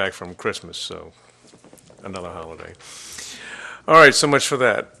y'all get back from Christmas, so another holiday. All right, so much for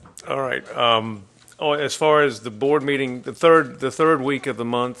that. All right. As far as the board meeting, the third week of the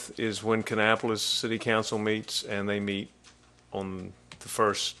month is when Kannapolis City Council meets, and they meet on the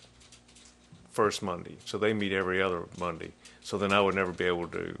first Monday. So they meet every other Monday. So then I would never be able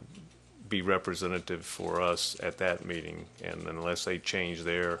to be representative for us at that meeting, and unless they change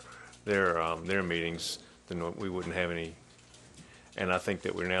their meetings, then we wouldn't have any. And I think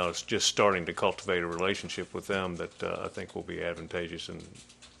that we're now just starting to cultivate a relationship with them that I think will be advantageous in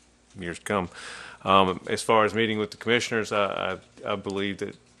years to come. As far as meeting with the commissioners, I believe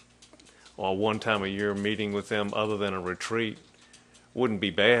that one time a year meeting with them, other than a retreat, wouldn't be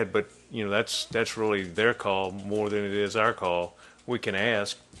bad. But that's really their call more than it is our call. We can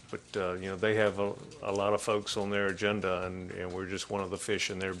ask, but they have a lot of folks on their agenda, and we're just one of the fish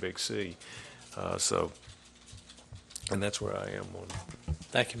in their big sea. And that's where I am on.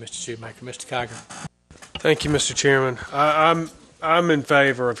 Thank you, Mr. Shoemaker. Mr. Kiger. Thank you, Mr. Chairman. I'm in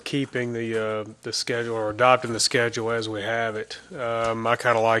favor of keeping the schedule or adopting the schedule as we have it. I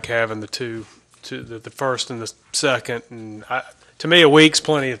kind of like having the the first and the second, and to me, a week's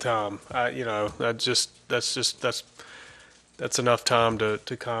plenty of time. That's enough time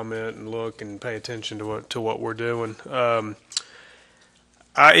to comment and look and pay attention to what we're doing.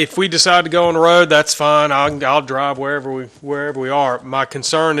 If we decide to go on the road, that's fine. I'll drive wherever we are. My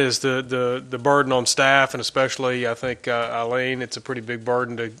concern is the burden on staff, and especially I think Eileen. It's a pretty big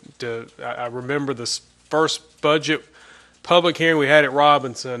burden I remember this first budget public hearing we had at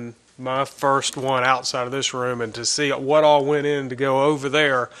Robinson, my first one outside of this room, and to see what all went in to go over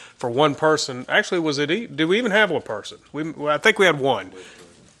there for one person. Actually, did we even have one person? I think we had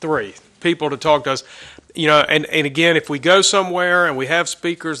three people to talk to us. And again, if we go somewhere and we have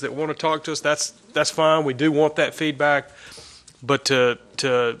speakers that want to talk to us, that's fine. We do want that feedback, but so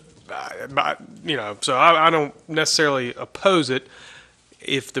I don't necessarily oppose it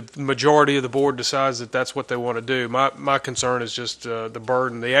if the majority of the board decides that that's what they want to do. My concern is just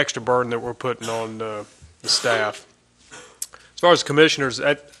the extra burden that we're putting on the staff. As far as commissioners,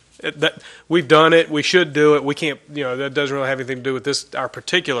 that we've done it. We should do it. We can't. That doesn't really have anything to do with our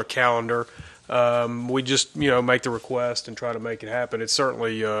particular calendar. We just, make the request and try to make it happen. It's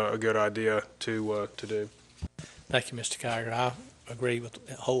certainly a good idea to do. Thank you, Mr. Kiger. I agree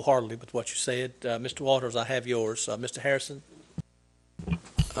wholeheartedly with what you said. Mr. Waters, I have yours. Mr. Harrison?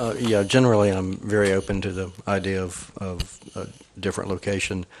 Generally, I'm very open to the idea of a different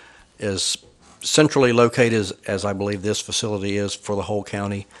location. As centrally located as I believe this facility is for the whole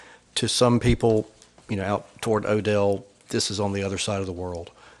county, to some people, out toward Odell, this is on the other side of the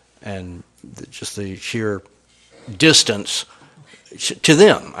world. And just the sheer distance to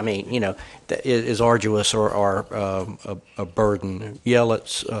them, is arduous or a burden.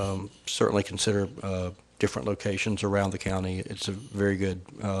 Let's certainly consider different locations around the county. It's a very good,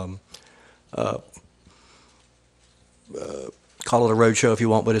 call it a roadshow if you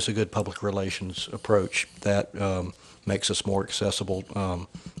want, but it's a good public relations approach that makes us more accessible to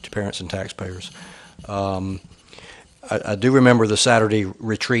parents and taxpayers. I do remember the Saturday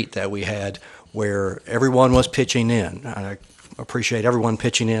retreat that we had where everyone was pitching in. I appreciate everyone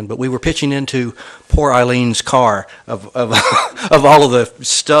pitching in, but we were pitching into poor Eileen's car of all of the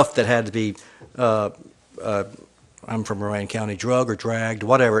stuff that had to be, I'm from Moraine County, drug or dragged,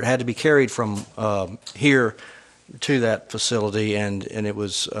 whatever. It had to be carried from here to that facility, and it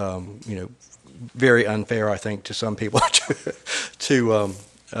was, very unfair, I think, to some people to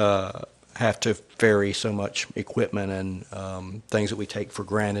have to ferry so much equipment and things that we take for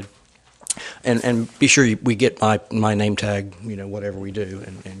granted. And be sure we get my name tag, whatever we do,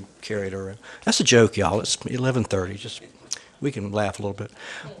 and carry it around. That's a joke, y'all. It's 11:30. Just we can laugh a little bit.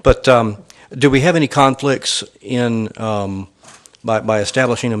 But do we have any conflicts in by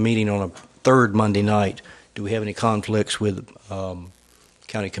establishing a meeting on a third Monday night? Do we have any conflicts with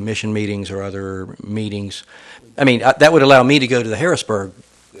county commission meetings or other meetings. I mean, that would allow me to go to the Harrisburg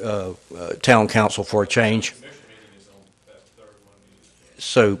Town Council for a change.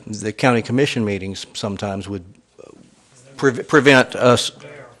 So the county commission meetings sometimes would prevent us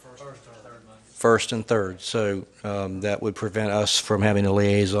first and third. So that would prevent us from having a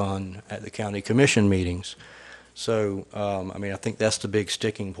liaison at the county commission meetings. So, I mean, I think that's the big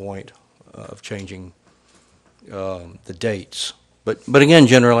sticking point of changing the dates. But again,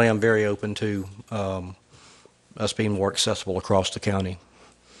 generally, I'm very open to us being more accessible across the county.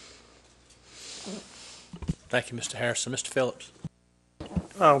 Thank you, Mr. Harrison. Mr. Phillips.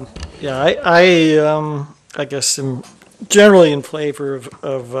 Yeah, I guess I'm generally in favor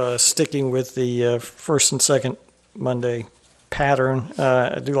of sticking with the first and second Monday pattern.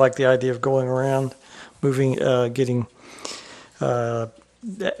 I do like the idea of going around, moving, having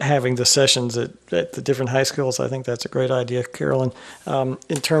the sessions at the different high schools. I think that's a great idea, Carolyn.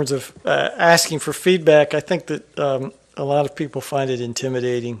 In terms of asking for feedback, I think that a lot of people find it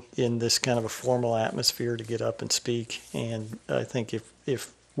intimidating in this kind of a formal atmosphere to get up and speak. And I think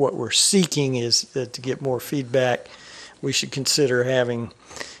if what we're seeking is to get more feedback, we should consider having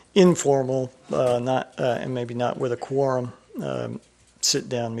informal, and maybe not with a quorum,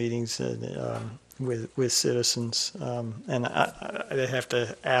 sit-down meetings with citizens. And I have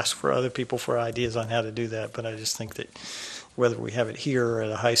to ask for other people for ideas on how to do that, but I just think that whether we have it here or at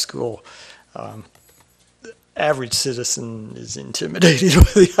a high school, average citizen is intimidated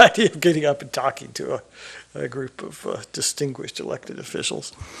with the idea of getting up and talking to a group of distinguished elected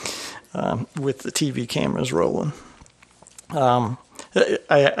officials with the TV cameras rolling. I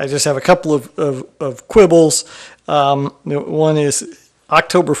just have a couple of quibbles. One is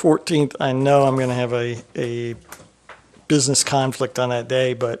October 14th. I know I'm going to have a business conflict on that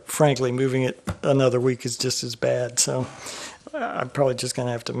day, but frankly, moving it another week is just as bad. So I'm probably just going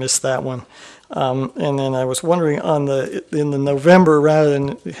to have to miss that one. And then I was wondering in the November, rather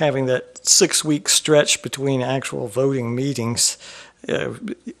than having that 6-week stretch between actual voting meetings,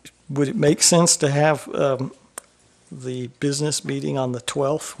 would it make sense to have the business meeting on the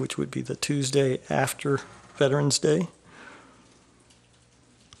 12th, which would be the Tuesday after Veterans Day? Is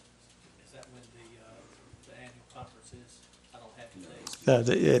that when the annual conference is? I don't have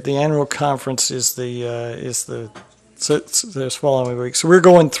the dates. The annual conference is the there's following week. So we're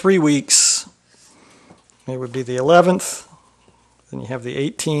going 3 weeks. It would be the 11th, then you have the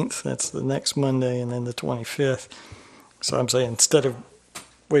 18th, that's the next Monday, and then the 25th. So I'm saying instead of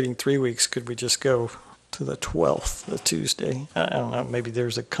waiting 3 weeks, could we just go to the 12th, the Tuesday? I don't know, maybe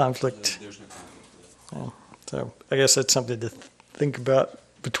there's a conflict. Yeah. So I guess that's something to think about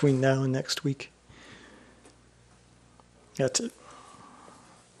between now and next week. That's it.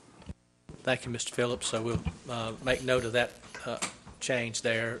 Thank you, Mr. Phillips. So we'll make note of that change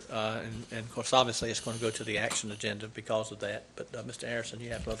there, and of course, obviously, it's going to go to the action agenda because of that. But Mr. Harrison,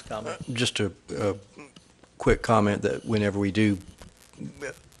 you have another comment? Just a quick comment that whenever we do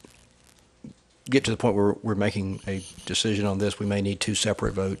get to the point where we're making a decision on this, we may need 2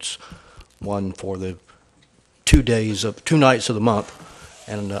 separate votes, one for the 2 nights of the month,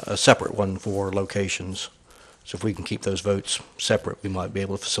 and a separate one for locations. So if we can keep those votes separate, we might be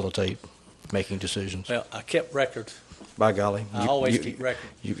able to facilitate making decisions. Well, I kept record. By golly. I always keep record.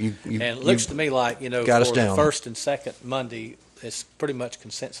 And it looks to me like, for the first and second Monday, it's pretty much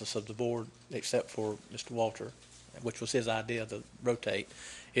consensus of the board, except for Mr. Walter, which was his idea to rotate,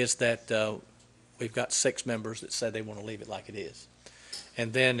 is that we've got 6 members that said they want to leave it like it is.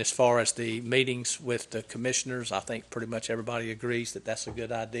 And then as far as the meetings with the commissioners, I think pretty much everybody agrees that that's a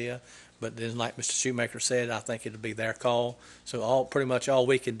good idea. But then, like Mr. Shoemaker said, I think it'll be their call. So pretty much all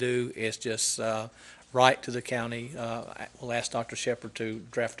we can do is just write to the county. We'll ask Dr. Shepard to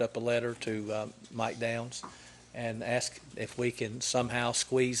draft up a letter to Mike Downs and ask if we can somehow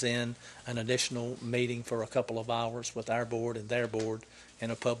squeeze in an additional meeting for a couple of hours with our board and their board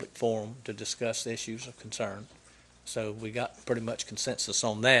in a public forum to discuss issues of concern. So we got pretty much consensus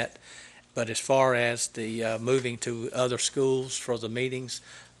on that. But as far as the moving to other schools for the meetings,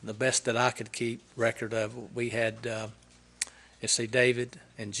 the best that I could keep record of, we had, David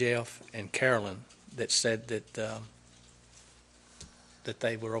and Jeff and Carolyn that said that that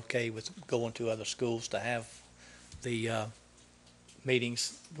they were okay with going to other schools to have the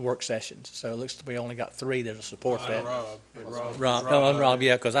meetings, work sessions. So it looks like we only got 3 that'll support that. Rob,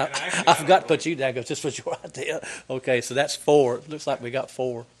 yeah, because I forgot to put you down because this was your idea. Okay, so that's 4. It looks like we got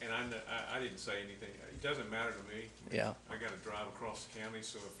 4. And I didn't say anything. It doesn't matter to me. Yeah. I got to drive across the county,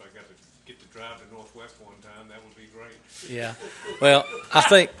 so if I got to get to drive to Northwest one time, that would be great. Yeah. Well, I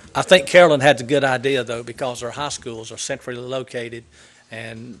think Carolyn had a good idea though, because our high schools are centrally located,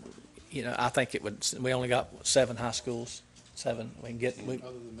 And, you know, I think we only got 7 high schools, 7. We can get,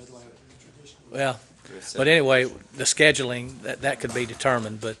 well, but anyway, the scheduling, that could be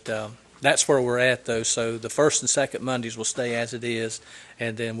determined, but that's where we're at, though. So the first and second Mondays will stay as it is,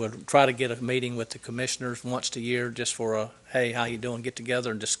 and then we'll try to get a meeting with the commissioners once a year just for a, hey, how you doing, get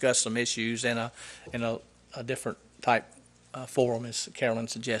together and discuss some issues in a different type forum, as Carolyn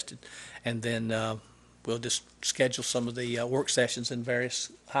suggested. And then we'll just schedule some of the work sessions in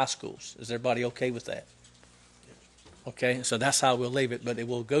various high schools. Is everybody okay with that? Okay, so that's how we'll leave it, but it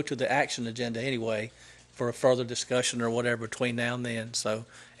will go to the action agenda anyway for a further discussion or whatever between now and then. So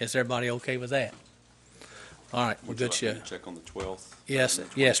is everybody okay with that? All right, we're good. Check on the 12th. Yes,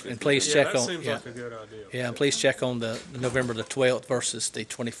 and please check on. That seems like a good idea. Yeah, and please check on the November the 12th versus the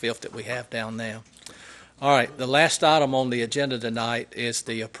 25th that we have down now. All right, the last item on the agenda tonight is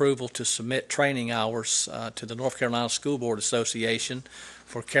the approval to submit training hours to the North Carolina School Board Association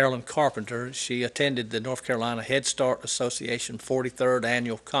for Carolyn Carpenter. She attended the North Carolina Head Start Association 43rd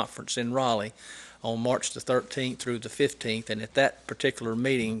Annual Conference in Raleigh on March the 13th through the 15th, and at that particular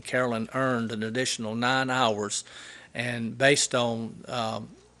meeting, Carolyn earned an additional 9 hours, and based on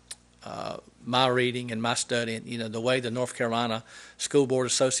my reading and my studying, you know, the way the North Carolina School Board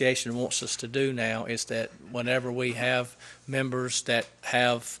Association wants us to do now is that whenever we have members that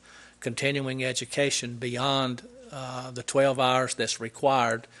have continuing education beyond the 12 hours that's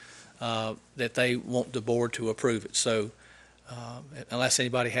required, that they want the board to approve it. So unless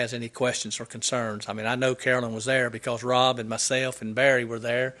anybody has any questions or concerns. I mean, I know Carolyn was there because Rob and myself and Barry were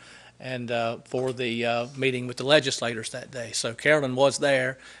there and for the meeting with the legislators that day. So Carolyn was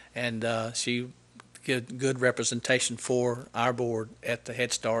there, and she gave good representation for our board at the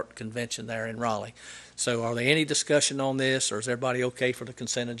Head Start convention there in Raleigh. So are there any discussion on this, or is everybody okay for the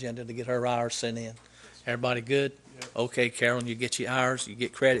consent agenda to get her hours sent in? Everybody good? Yep. Okay, Carolyn, you get your hours, you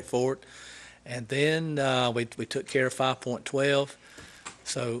get credit for it. And then we took care of 5.12.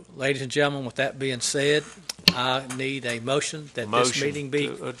 So, ladies and gentlemen, with that being said, I need a motion that this meeting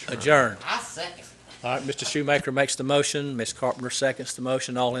be adjourned. I second. All right, Mr. Shoemaker makes the motion. Ms. Carpenter seconds the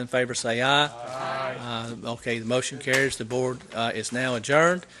motion. All in favor say aye. Aye. Okay, the motion carries. The board is now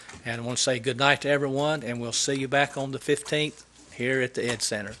adjourned. And I want to say good night to everyone, and we'll see you back on the 15th here at the Ed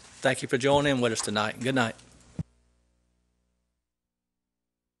Center. Thank you for joining in with us tonight. Good night.